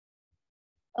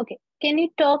 Okay. Can you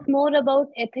talk more about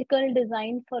ethical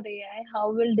design for AI?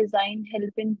 How will design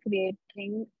help in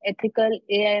creating ethical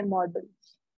AI models?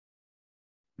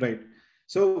 Right.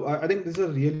 So I think this is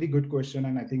a really good question,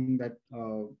 and I think that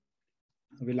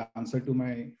will answer to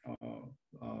my.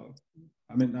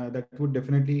 That would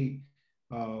definitely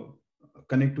uh,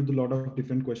 connect to the lot of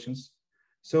different questions.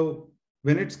 So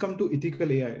when it's come to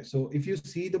ethical AI, so if you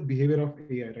see the behavior of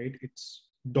AI, right, it's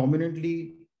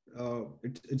dominantly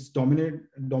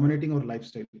dominating our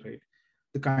lifestyle, right?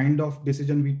 The kind of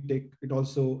decision we take, it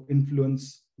also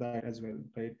influence that as well,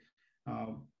 right?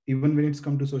 Even when it's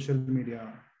come to social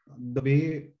media, the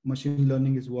way machine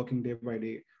learning is working day by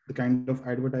day, the kind of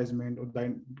advertisement or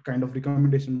the kind of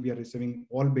recommendation we are receiving,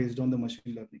 all based on the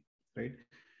machine learning, right?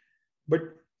 But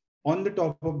on the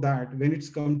top of that, when it's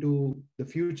come to the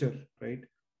future, right?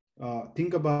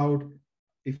 Think about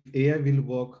if AI will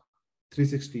work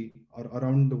 360 or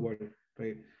around the world,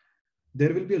 right?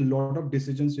 There will be a lot of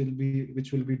decisions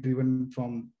which will be driven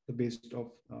from the base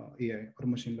of AI or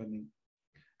machine learning.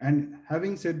 And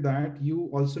having said that, you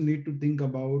also need to think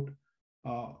about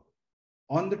uh,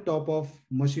 on the top of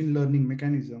machine learning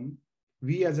mechanism,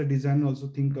 we as a designer also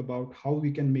think about how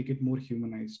we can make it more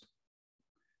humanized.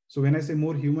 So when I say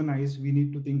more humanized, we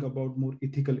need to think about more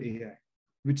ethical AI,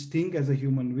 which think as a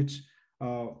human,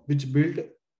 which build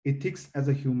ethics as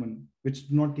a human, which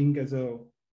do not think as a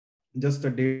just a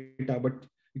data, but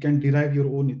you can derive your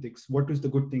own ethics. What is the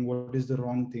good thing? What is the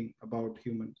wrong thing about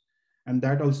humans? And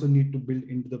that also need to build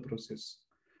into the process.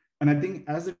 And I think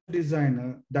as a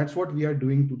designer, that's what we are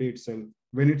doing today itself.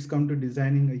 When it's come to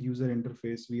designing a user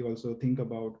interface, we also think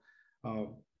about uh,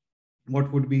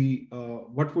 what would be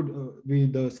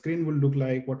the screen will look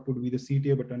like, what would be the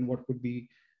CTA button, what would be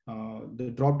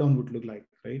the drop down would look like,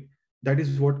 right? That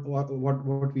is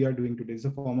what we are doing today, is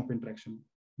a form of interaction.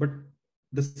 But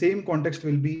the same context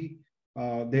will be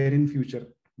there in future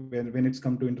when it's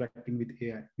come to interacting with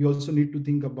AI. We also need to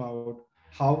think about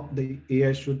how the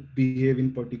AI should behave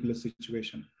in particular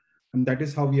situation. And that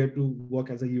is how we have to work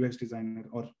as a UX designer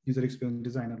or user experience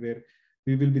designer, where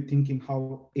we will be thinking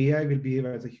how AI will behave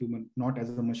as a human, not as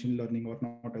a machine learning or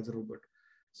not as a robot.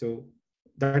 So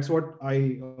that's what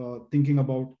I thinking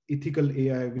about. Ethical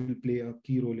AI will play a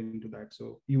key role into that.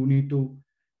 So you need to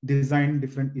design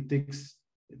different ethics.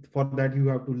 For that, you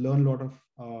have to learn a lot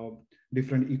of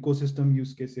different ecosystem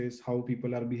use cases, how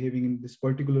people are behaving in this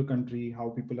particular country, how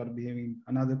people are behaving in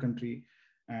another country,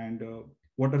 and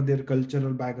what are their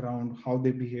cultural background, how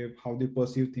they behave, how they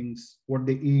perceive things, what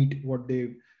they eat,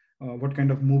 what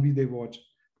kind of movie they watch.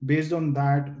 Based on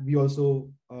that, we also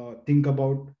think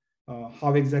about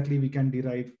how exactly we can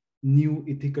derive new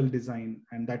ethical design,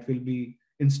 and that will be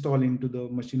installed into the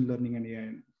machine learning and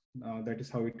AI. That is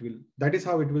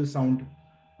how it will sound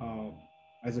uh,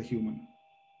 as a human.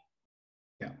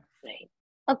 Yeah. Right.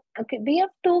 Okay, we have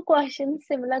two questions,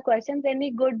 similar questions.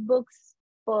 Any good books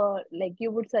for like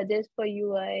you would suggest for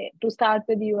UI to start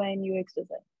with UI and UX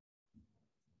design?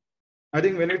 I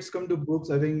think when it's come to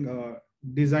books, I think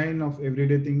Design of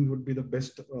Everyday Things would be the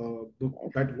best book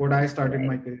that what I started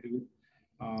my Right. career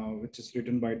with, which is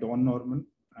written by Don Norman.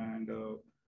 And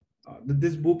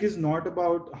this book is not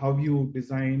about how you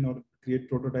design or create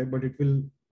prototype, but it will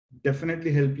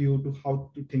definitely help you to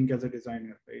how to think as a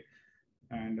designer, right?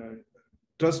 And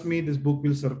trust me, this book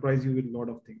will surprise you with a lot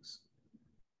of things.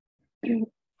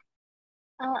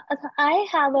 I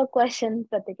have a question,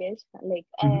 Pratikesh. Like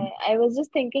Mhm. I was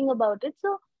just thinking about it.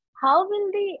 So, how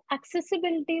will the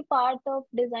accessibility part of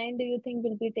design do you think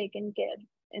will be taken care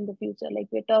in the future? Like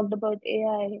we talked about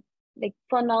AI. Like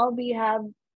for now, we have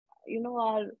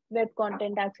our web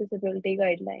content accessibility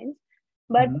guidelines,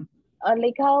 but Mhm.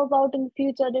 like how about in the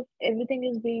future if everything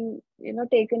is being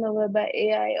taken over by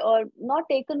AI, or not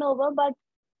taken over, but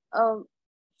uh,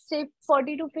 say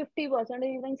 40 to 50% or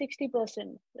even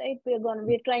 60%, right?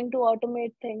 We're trying to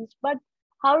automate things, but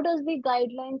how does the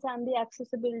guidelines and the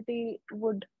accessibility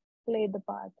would play the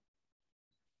part?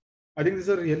 I think this is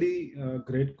a really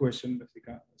great question,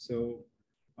 Rasika. So,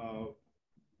 uh,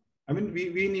 I mean,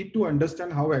 we need to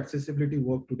understand how accessibility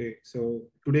work today. So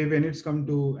today, when it's come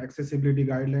to accessibility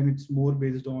guideline, it's more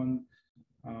based on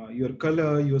your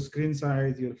color, your screen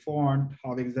size, your font,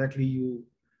 how exactly you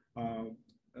uh,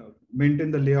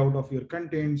 maintain the layout of your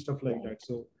content, stuff like Right, that.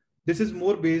 So this is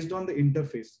more based on the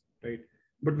interface, right?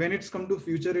 But when it's come to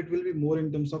future, it will be more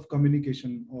in terms of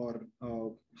communication or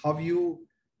how you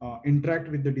interact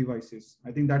with the devices.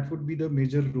 I think that would be the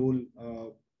major role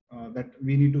that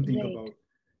we need to think right, about.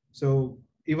 So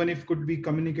even if could be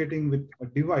communicating with a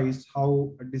device,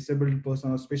 how a disabled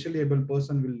person or specially able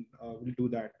person will do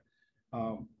that.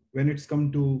 When it's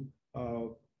come to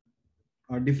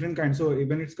different kinds, so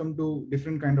when it's come to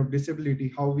different kind of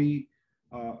disability, how we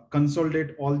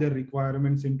consolidate all their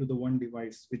requirements into the one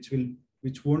device,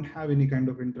 which won't have any kind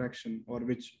of interaction, or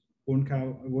which won't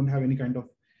have any kind of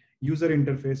user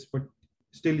interface, but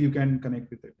still you can connect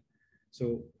with it.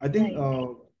 So I think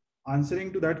right.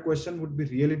 answering to that question would be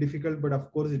really difficult, but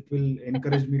of course it will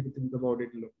encourage me to think about it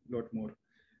a lot more,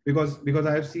 because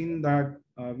I have seen that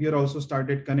we are also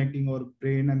started connecting our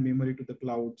brain and memory to the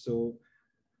cloud. So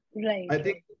Right. I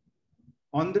think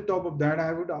on the top of that,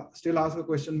 I would still ask a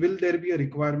question: will there be a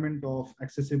requirement of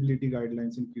accessibility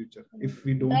guidelines in future if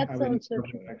we don't That's have any also kind of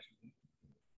true. interaction?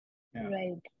 Yeah.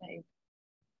 Right, right.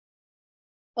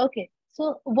 Okay.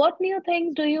 So, what new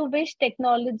things do you wish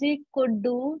technology could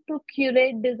do to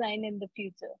curate design in the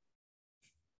future?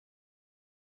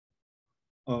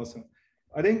 Awesome.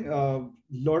 I think a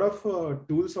lot of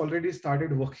tools already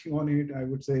started working on it. I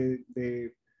would say they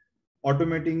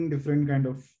automating different kind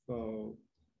of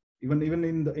even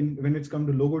in when it's come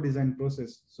to logo design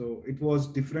process. So it was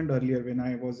different earlier when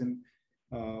I was in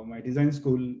my design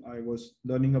school. I was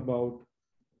learning about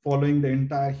following the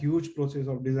entire huge process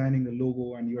of designing a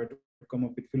logo, and you have to come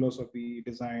up with philosophy,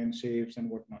 design, shapes, and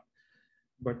whatnot.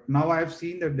 But now I have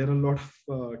seen that there are a lot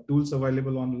of tools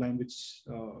available online which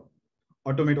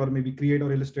automate or maybe create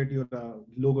or illustrate your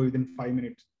logo within 5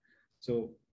 minutes.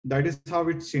 So that is how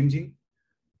it's changing.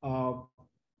 Uh,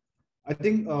 I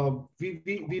think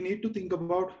we need to think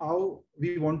about how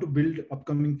we want to build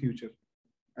upcoming future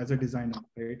as a designer,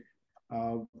 right?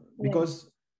 Right. Because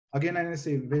again, and I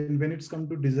say when it's come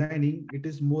to designing, it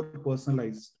is more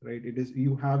personalized, right? It is,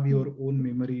 you have your own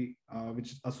memory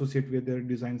which is associated with their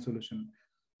design solution.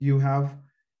 You have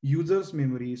users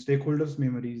memory, stakeholders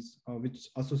memories which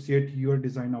associate your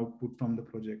design output from the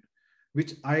project,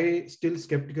 which I still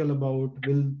skeptical about.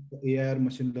 Will the AI or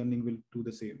machine learning will do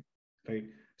the same, right?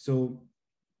 So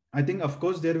I think, of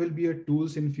course, there will be a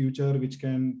tools in future which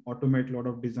can automate a lot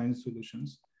of design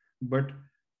solutions. But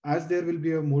as there will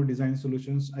be a more design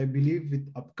solutions, I believe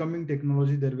with upcoming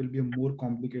technology, there will be a more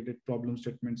complicated problem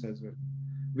statements as well,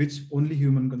 which only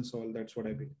human can solve. That's what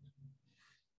I believe.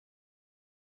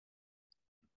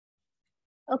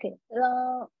 Okay.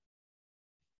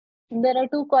 There are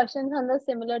two questions on the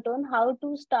similar tone. How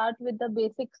to start with the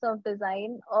basics of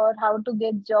design, or how to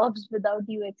get jobs without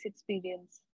UX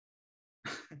experience?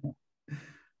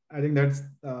 I think that's,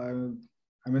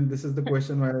 I mean, this is the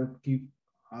question where I keep,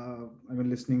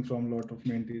 listening from a lot of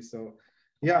mentees. So,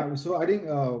 yeah, so I think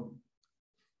uh,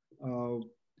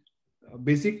 a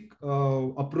basic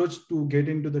approach to get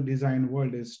into the design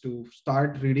world is to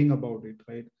start reading about it,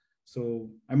 right? So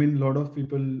I mean, a lot of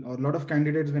people or a lot of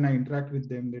candidates, when I interact with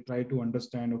them, they try to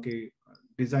understand, okay,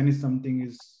 design is something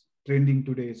is trending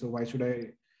today, so why should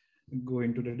I go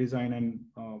into the design and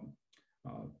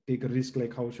take a risk?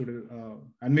 Like, how should it,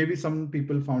 and maybe some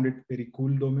people found it very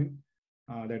cool domain.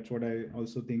 That's what I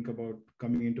also think about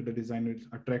coming into the design. It's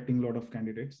attracting a lot of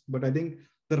candidates, but I think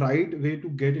the right way to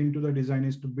get into the design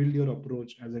is to build your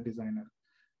approach as a designer,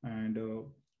 and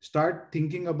start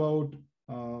thinking about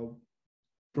uh,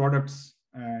 products,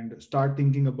 and start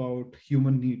thinking about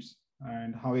human needs,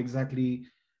 and how exactly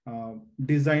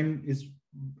design is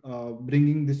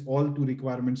bringing this all two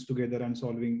requirements together and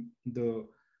solving the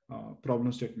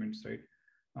problem statements, right?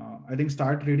 I think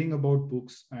start reading about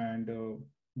books, and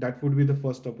that would be the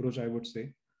first approach, I would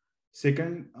say.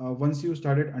 Second, once you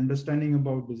started understanding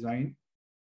about design,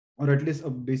 or at least a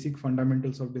basic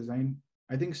fundamentals of design,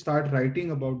 I think start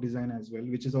writing about design as well,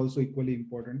 which is also equally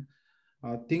important.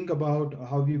 Think about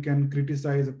how you can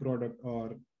criticize a product,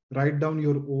 or write down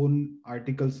your own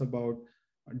articles about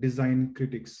design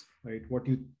critics, right? What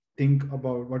you think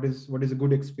about what is a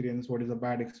good experience, what is a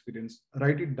bad experience.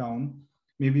 Write it down.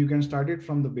 Maybe you can start it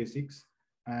from the basics,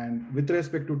 and with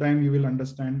respect to time, you will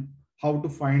understand how to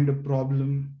find a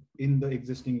problem in the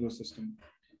existing ecosystem.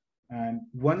 And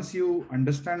once you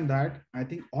understand that, I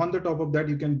think on the top of that,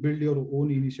 you can build your own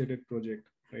initiated project,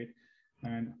 right?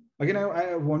 And again,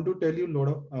 I want to tell you a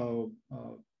lot of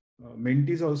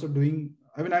mentees also doing.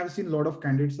 I mean, I've seen a lot of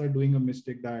candidates are doing a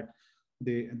mistake that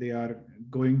they are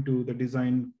going to the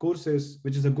design courses,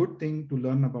 which is a good thing to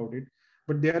learn about it,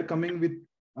 but they are coming with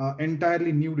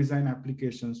entirely new design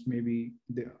applications, maybe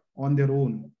they, on their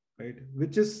own, right?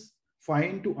 Which is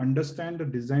fine to understand the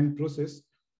design process,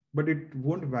 but it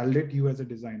won't validate you as a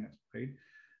designer, right?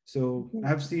 So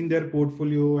I've seen their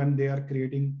portfolio, and they are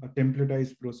creating a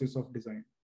templatized process of design,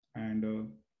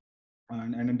 and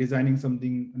and designing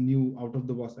something new out of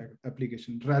the box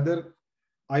application. Rather,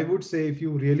 I would say, if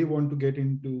you really want to get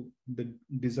into the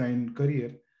design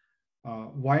career,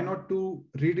 why not to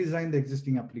redesign the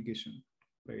existing application,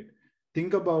 right?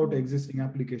 Think about existing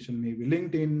application, maybe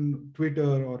LinkedIn,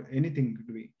 Twitter, or anything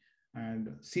could be, and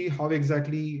see how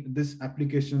exactly these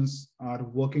applications are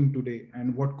working today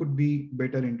and what could be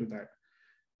better into that.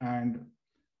 And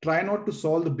try not to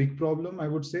solve the big problem, I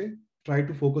would say. Try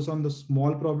to focus on the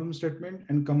small problem statement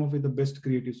and come up with the best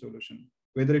creative solution.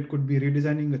 Whether it could be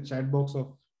redesigning a chat box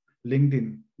of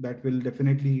LinkedIn, that will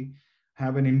definitely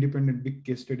have an independent big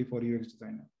case study for UX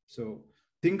designer. So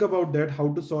think about that,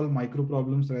 how to solve micro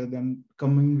problems rather than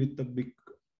coming with a big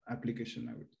application,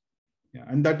 I would. Yeah,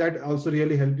 and that also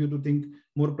really help you to think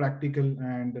more practical,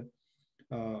 and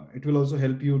it will also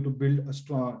help you to build a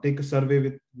strong, take a survey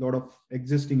with a lot of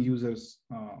existing users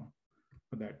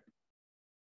for that.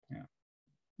 Yeah.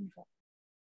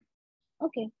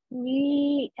 Okay,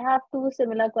 we have two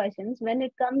similar questions. When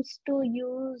it comes to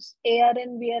use AR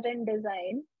and VR in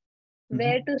design,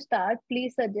 where to start?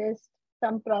 Please suggest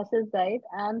some process guide.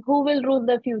 And who will rule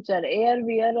the future, AR,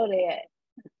 VR, or AI?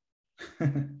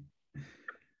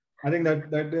 I think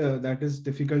that is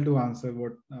difficult to answer.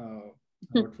 What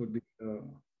would be the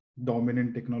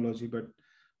dominant technology? But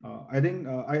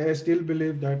I still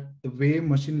believe that the way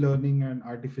machine learning and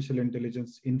artificial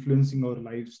intelligence influencing our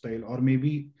lifestyle, or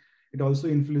maybe it also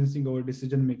influencing our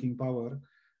decision making power,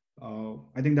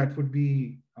 I think that would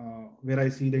be where I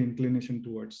see the inclination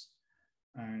towards.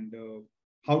 And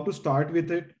how to start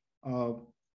with it? Uh,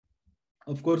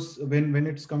 of course, when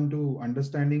it's come to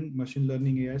understanding machine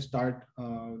learning AI, start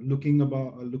looking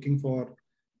for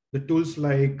the tools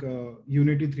like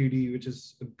Unity 3D, which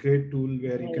is a great tool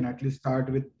where you can Right. actually start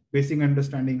with basic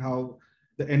understanding how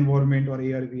the environment or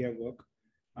AR VR work.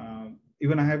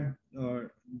 Even I have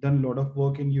done a lot of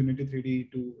work in Unity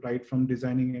 3D to right from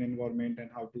designing an environment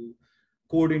and how to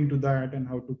code into that and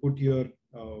how to put your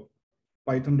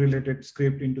Python related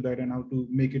script into that and how to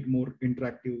make it more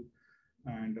interactive.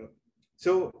 And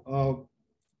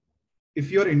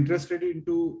if you're interested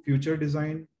into future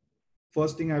design,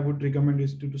 first thing I would recommend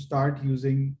is to start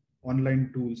using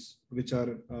online tools which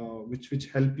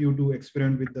help you to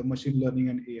experiment with the machine learning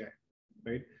and AI,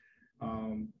 right?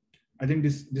 Um, I think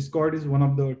this Discord is one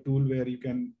of the tool where you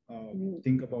can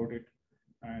think about it.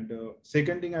 And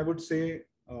second thing I would say,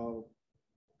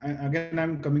 again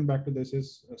I'm coming back to this,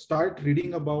 is start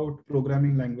reading about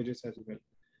programming languages as well.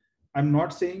 I'm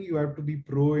not saying you have to be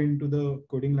pro into the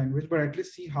coding language, but at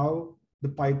least see how the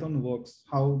Python works,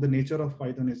 how the nature of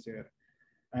Python is there.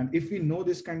 And if we know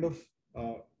this kind of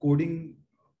coding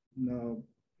uh,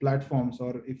 platforms,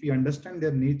 or if we understand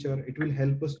their nature, it will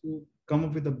help us to come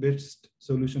up with the best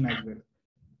solution as well.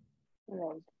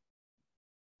 Right.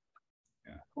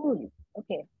 Yeah. Cool.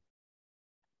 Okay.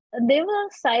 They were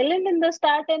silent in the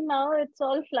start and now it's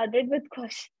all flooded with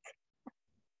questions.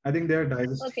 I think they are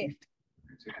digesting. Okay.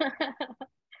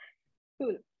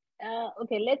 Cool.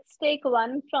 Okay, let's take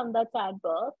one from the chat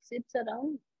box. It's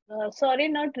around, sorry,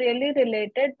 not really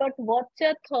related, but what's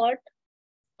your thought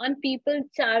on people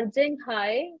charging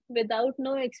high without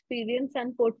no experience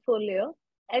and portfolio?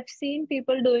 I've seen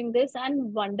people doing this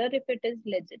and wonder if it is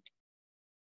legit.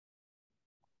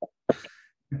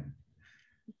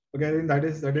 Okay, I think that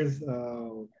is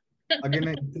again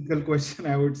an ethical question,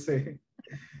 I would say.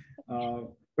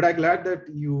 But I'm glad that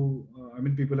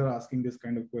people are asking this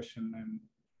kind of question.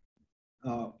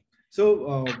 And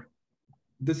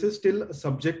this is still a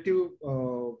subjective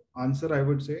answer, I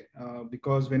would say,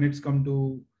 because when it's come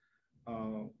to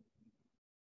uh,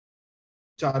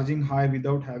 charging high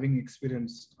without having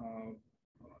experience,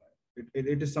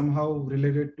 it is somehow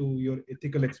related to your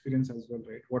ethical experience as well,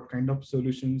 right? What kind of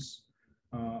solutions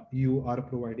you are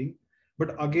providing.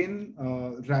 But again,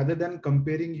 rather than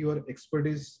comparing your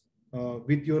expertise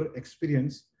with your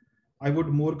experience, I would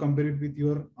more compare it with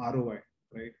your ROI,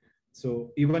 right?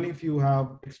 So even if you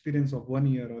have experience of 1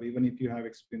 year, or even if you have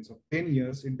experience of 10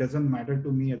 years, it doesn't matter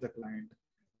to me as a client.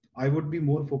 I would be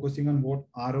more focusing on what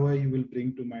ROI you will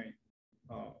bring to my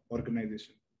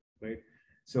organization, right?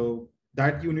 So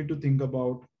that you need to think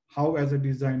about how, as a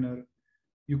designer,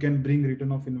 you can bring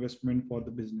return of investment for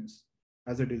the business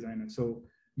as a designer. So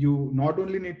you not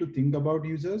only need to think about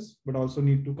users, but also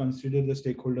need to consider the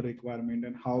stakeholder requirement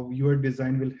and how your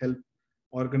design will help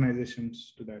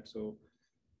organizations to that. So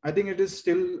I think it is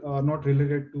still not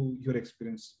related to your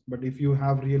experience, but if you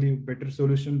have really better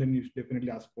solution, then you should definitely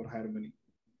ask for higher money,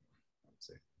 I would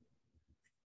say.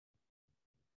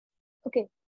 Okay.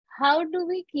 How do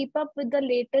we keep up with the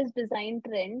latest design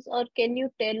trends, or can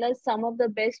you tell us some of the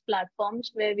best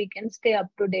platforms where we can stay up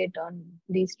to date on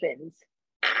these trends?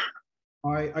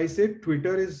 I said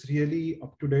Twitter is really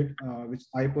up to date, which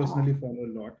I personally follow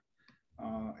a lot.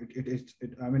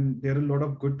 I mean, there are a lot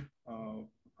of good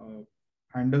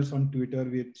handles on Twitter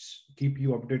which keep you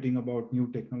updating about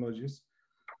new technologies.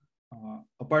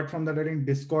 Apart from that, I think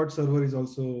Discord server is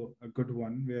also a good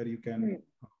one where you can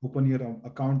open your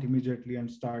account immediately and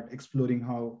start exploring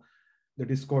how the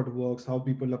Discord works, how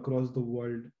people across the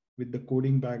world with the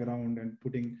coding background and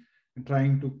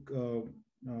trying to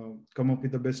come up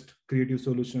with the best creative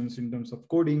solutions in terms of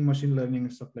coding, machine learning,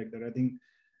 and stuff like that. I think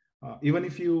even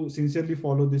if you sincerely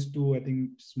follow this too, I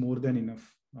think it's more than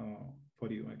enough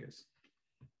for you, I guess.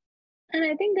 And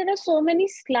I think there are so many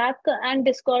Slack and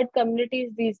Discord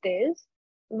communities these days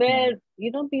where,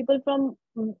 people from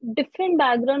different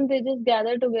backgrounds, they just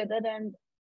gather together and,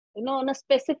 on a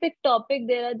specific topic,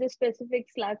 there are just specific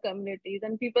Slack communities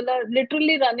and people are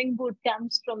literally running boot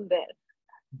camps from there.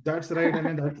 That's right.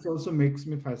 And that also makes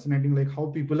me fascinating, like how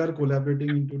people are collaborating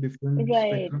into different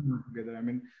Right. spectrum together. I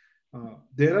mean,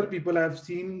 there are people I've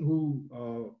seen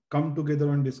who come together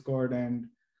on Discord and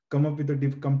come up with a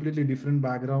completely different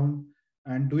background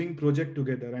and doing project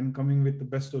together and coming with the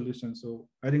best solution. So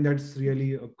I think that's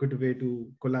really a good way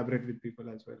to collaborate with people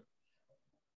as well.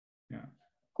 Yeah.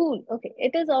 Cool. Okay.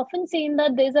 It is often seen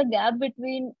that there's a gap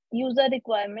between user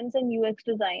requirements and UX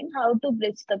design. How to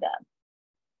bridge the gap?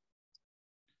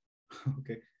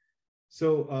 Okay.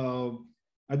 So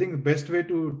I think the best way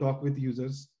to talk with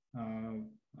users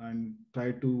and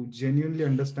try to genuinely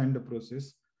understand the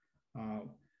process. Uh,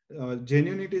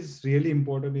 Genuinity is really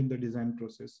important in the design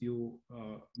process. You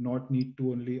not need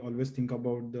to only always think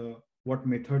about the what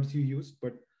methods you use,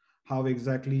 but how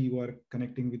exactly you are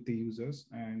connecting with the users,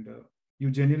 and you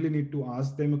genuinely need to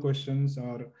ask them questions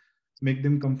or make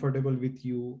them comfortable with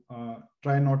you.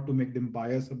 Try not to make them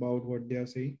biased about what they are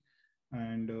saying,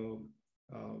 and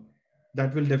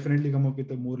that will definitely come up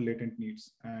with a more latent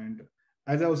needs. And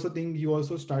as I also think you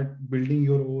also start building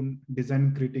your own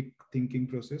design critic thinking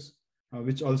process,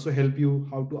 which also help you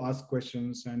how to ask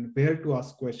questions and where to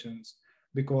ask questions,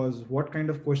 because what kind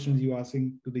of questions you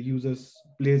asking to the users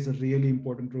plays a really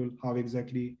important role how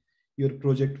exactly your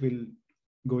project will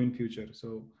go in future.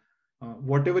 So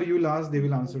whatever you will ask, they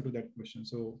will answer to that question.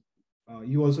 So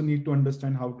you also need to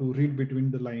understand how to read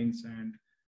between the lines and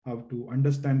how to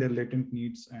understand their latent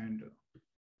needs, and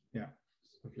yeah,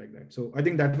 stuff like that. So I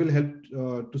think that will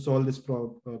help to solve this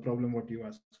problem what you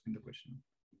asked in the question.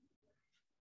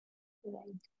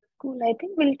 Right. Cool. I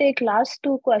think we'll take last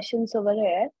two questions over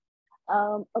here.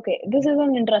 Okay, this is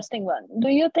an interesting one. Do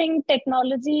you think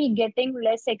technology getting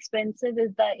less expensive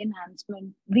is the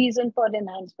reason for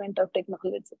enhancement of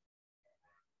technology?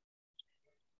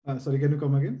 Sorry, can you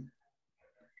come again?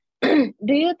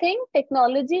 Do you think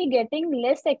technology getting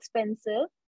less expensive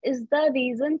is the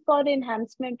reason for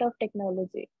enhancement of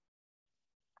technology?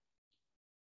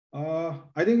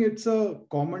 I think it's a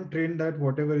common trend that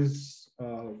whatever is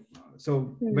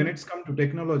so when Hmm. it's come to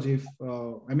technology, if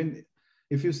I mean,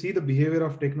 if you see the behavior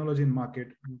of technology in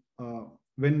market,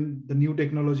 when the new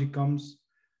technology comes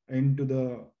into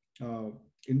the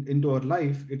into our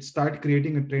life, it start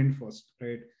creating a trend first,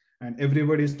 right? And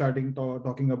everybody is starting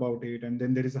talking about it, and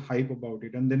then there is a hype about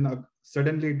it, and then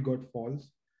suddenly it got false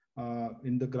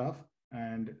in the graph,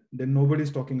 and then nobody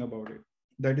is talking about it.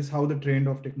 That is how the trend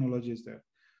of technology is there.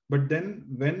 But then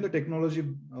when the technology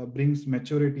brings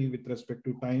maturity with respect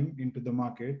to time into the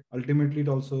market, ultimately it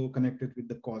also connected with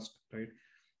the cost, right?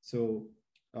 So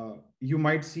you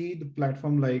might see the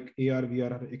platform like AR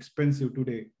VR are expensive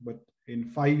today, but in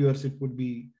 5 years it would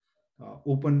be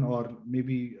open or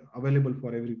maybe available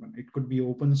for everyone. It could be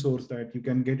open source that you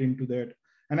can get into that.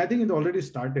 And I think it already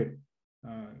started.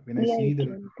 When I see Right, the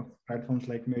right. platforms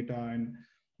like Meta and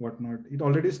whatnot, it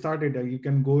already started. You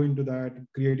can go into that,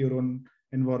 create your own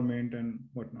environment and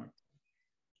whatnot.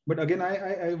 But again,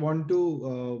 I want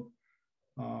to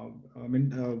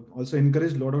also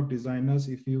encourage a lot of designers,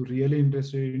 if you really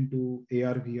interested into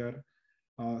AR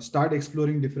VR, start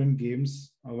exploring different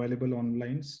games available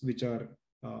online which are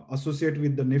associated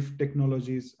with the NIF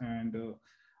technologies and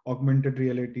augmented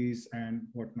realities and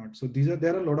whatnot. So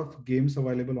there are a lot of games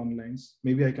available online.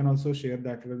 Maybe I can also share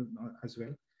that as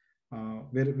well,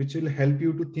 which will help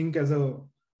you to think as a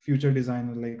future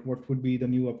designer, like what would be the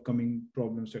new upcoming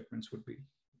problem statements would be.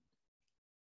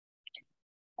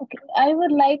 Okay, I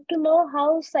would like to know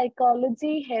how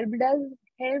psychology helped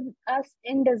us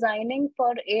in designing for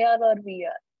AR or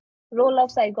VR. Role of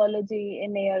psychology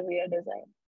in AR VR design.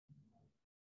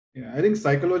 Yeah, I think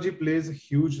psychology plays a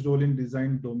huge role in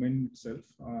design domain itself.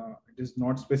 It is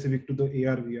not specific to the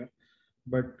AR VR,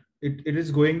 but it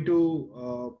is going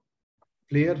to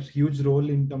play a huge role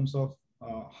in terms of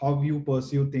how you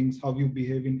perceive things, how you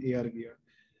behave in AR VR.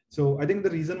 So I think the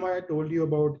reason why I told you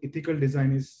about ethical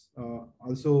design is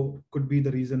also could be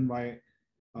the reason why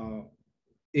AR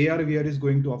VR is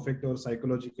going to affect our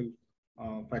psychological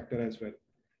factor as well.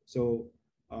 So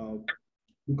uh,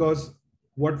 because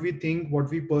what we think, what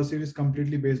we perceive is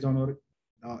completely based on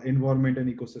our environment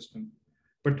and ecosystem.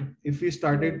 But if we Right.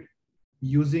 started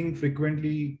using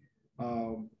frequently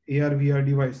AR VR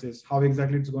devices, how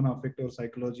exactly it's going to affect our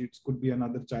psychology, it could be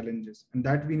another challenges, and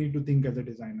that we need to think as a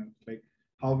designer, like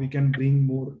how we can bring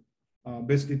more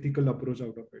best ethical approach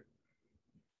out of it.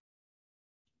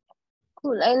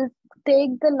 Cool. I'll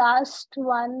take the last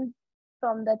one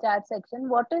from the chat section.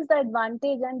 What is the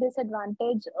advantage and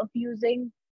disadvantage of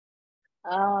using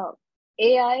uh,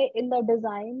 AI in the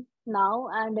design now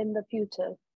and in the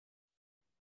future?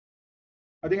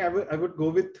 I think I would go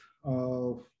with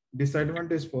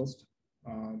disadvantage first,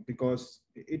 because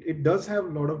it does have a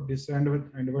lot of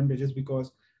disadvantages,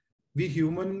 because we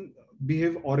human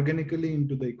behave organically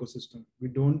into the ecosystem. We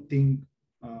don't think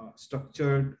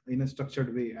structured in a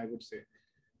structured way, I would say.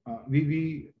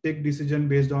 We take decision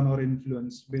based on our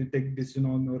influence. We take decision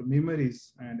on our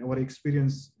memories and our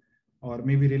experience, or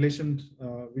maybe relations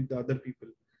with the other people.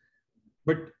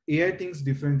 but AI thinks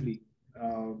differently.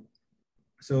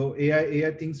 So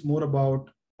AI thinks more about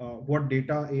what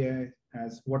data AI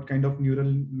has, what kind of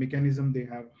neural mechanism they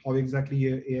have, how exactly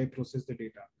AI process the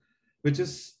data, which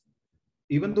is,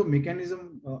 even though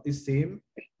mechanism is same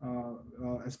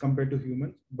as compared to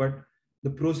humans, but the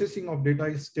processing of data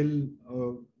is still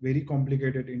very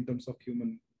complicated in terms of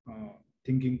human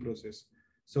thinking process.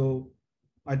 So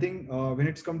I think when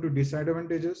it's come to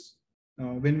disadvantages,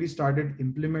 when we started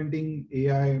implementing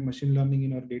AI machine learning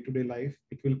in our day-to-day life,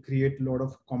 it will create a lot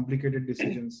of complicated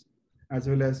decisions, as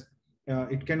well as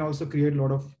it can also create a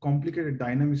lot of complicated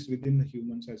dynamics within the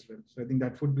humans as well. So I think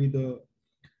that would be the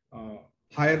uh,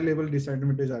 higher level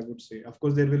disadvantage, I would say. Of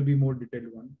course, there will be more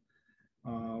detailed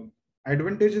one.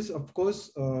 Advantages, of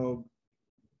course,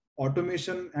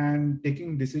 automation and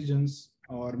taking decisions,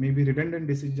 or maybe redundant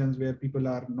decisions where people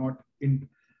are not in.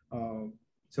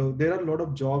 So there are a lot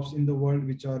of jobs in the world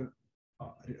which are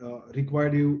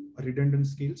require you redundant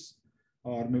skills,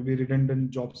 or maybe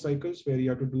redundant job cycles where you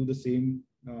have to do the same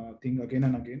thing again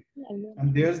and again.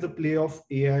 And there's the play of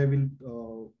AI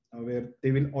where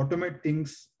they will automate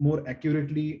things more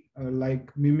accurately,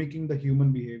 like mimicking the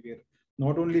human behavior.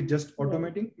 Not only just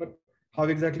automating, but how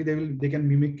exactly they can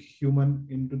mimic human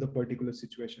into the particular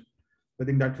situation. I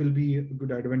think that will be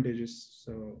good advantages.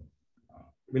 So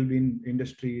will be in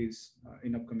industries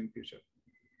in upcoming future.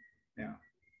 Yeah.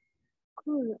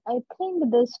 Cool. I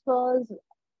think this was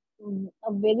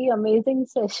a very amazing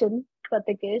session,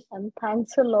 Pratikesh, and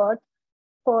thanks a lot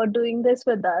for doing this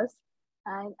with us.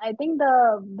 And I think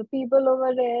the people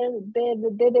over there,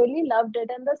 they really loved it.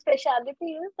 And the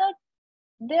speciality is that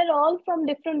they're all from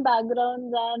different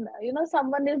backgrounds, and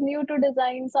someone is new to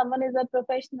design, someone is a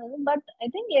professional, but I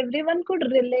think everyone could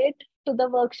relate to the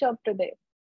workshop today,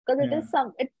 because Yeah.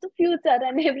 it's the future,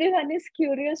 and everyone is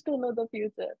curious to know the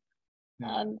future.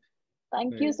 Yeah. And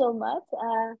thank you so much.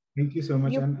 Thank you so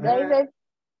much. You And guys,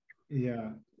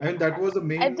 yeah, and that was the I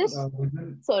main just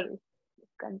reason. sorry, Yeah,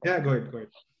 continue. go ahead, go ahead.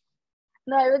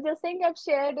 No, I was just saying I've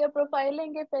shared your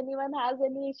profiling. If anyone has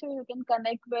any issue, you can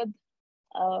connect with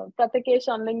Pratikesh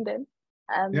on LinkedIn.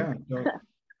 And Yeah, sure.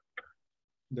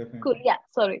 Definitely. cool. Yeah,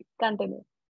 sorry, continue.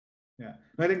 Yeah,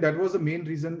 I think that was the main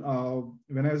reason.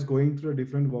 When I was going through a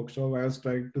different workshop, I was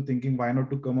trying to thinking why not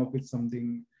to come up with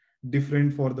something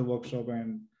different for the workshop,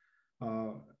 and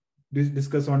uh,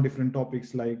 discuss on different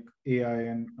topics like AI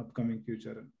and upcoming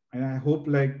future. And I hope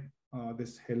like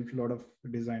this helped a lot of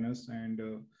designers.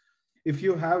 And if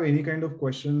you have any kind of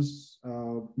questions,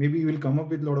 maybe you will come up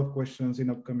with a lot of questions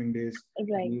in upcoming days.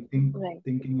 Right, You right.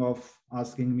 thinking of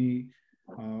asking me.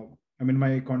 Uh, I mean,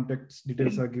 my contacts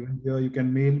details are given here. You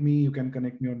can mail me, you can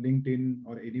connect me on LinkedIn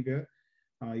or anywhere.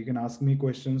 You can ask me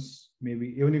questions,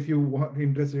 maybe even if you are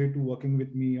interested to working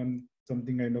with me on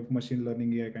something kind of machine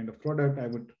learning AI kind of product, I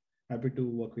would happy to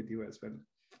work with you as well.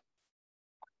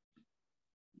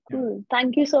 Cool. Yeah.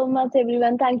 Thank you so much,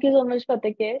 everyone. Thank you so much,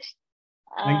 Pratikesh.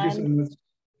 Thank you so And much.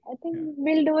 I think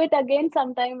we'll do it again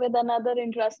sometime with another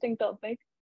interesting topic.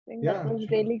 I think that was Sure,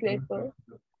 really sure, grateful.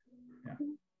 sure. Yeah.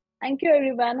 Thank you,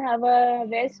 everyone. Have a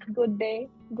good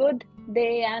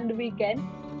day and weekend.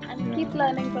 And keep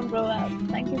learning from ProApp.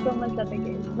 Thank you so much,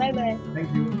 Pratikesh. Bye bye.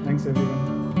 Thank you. Thanks,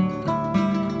 everyone.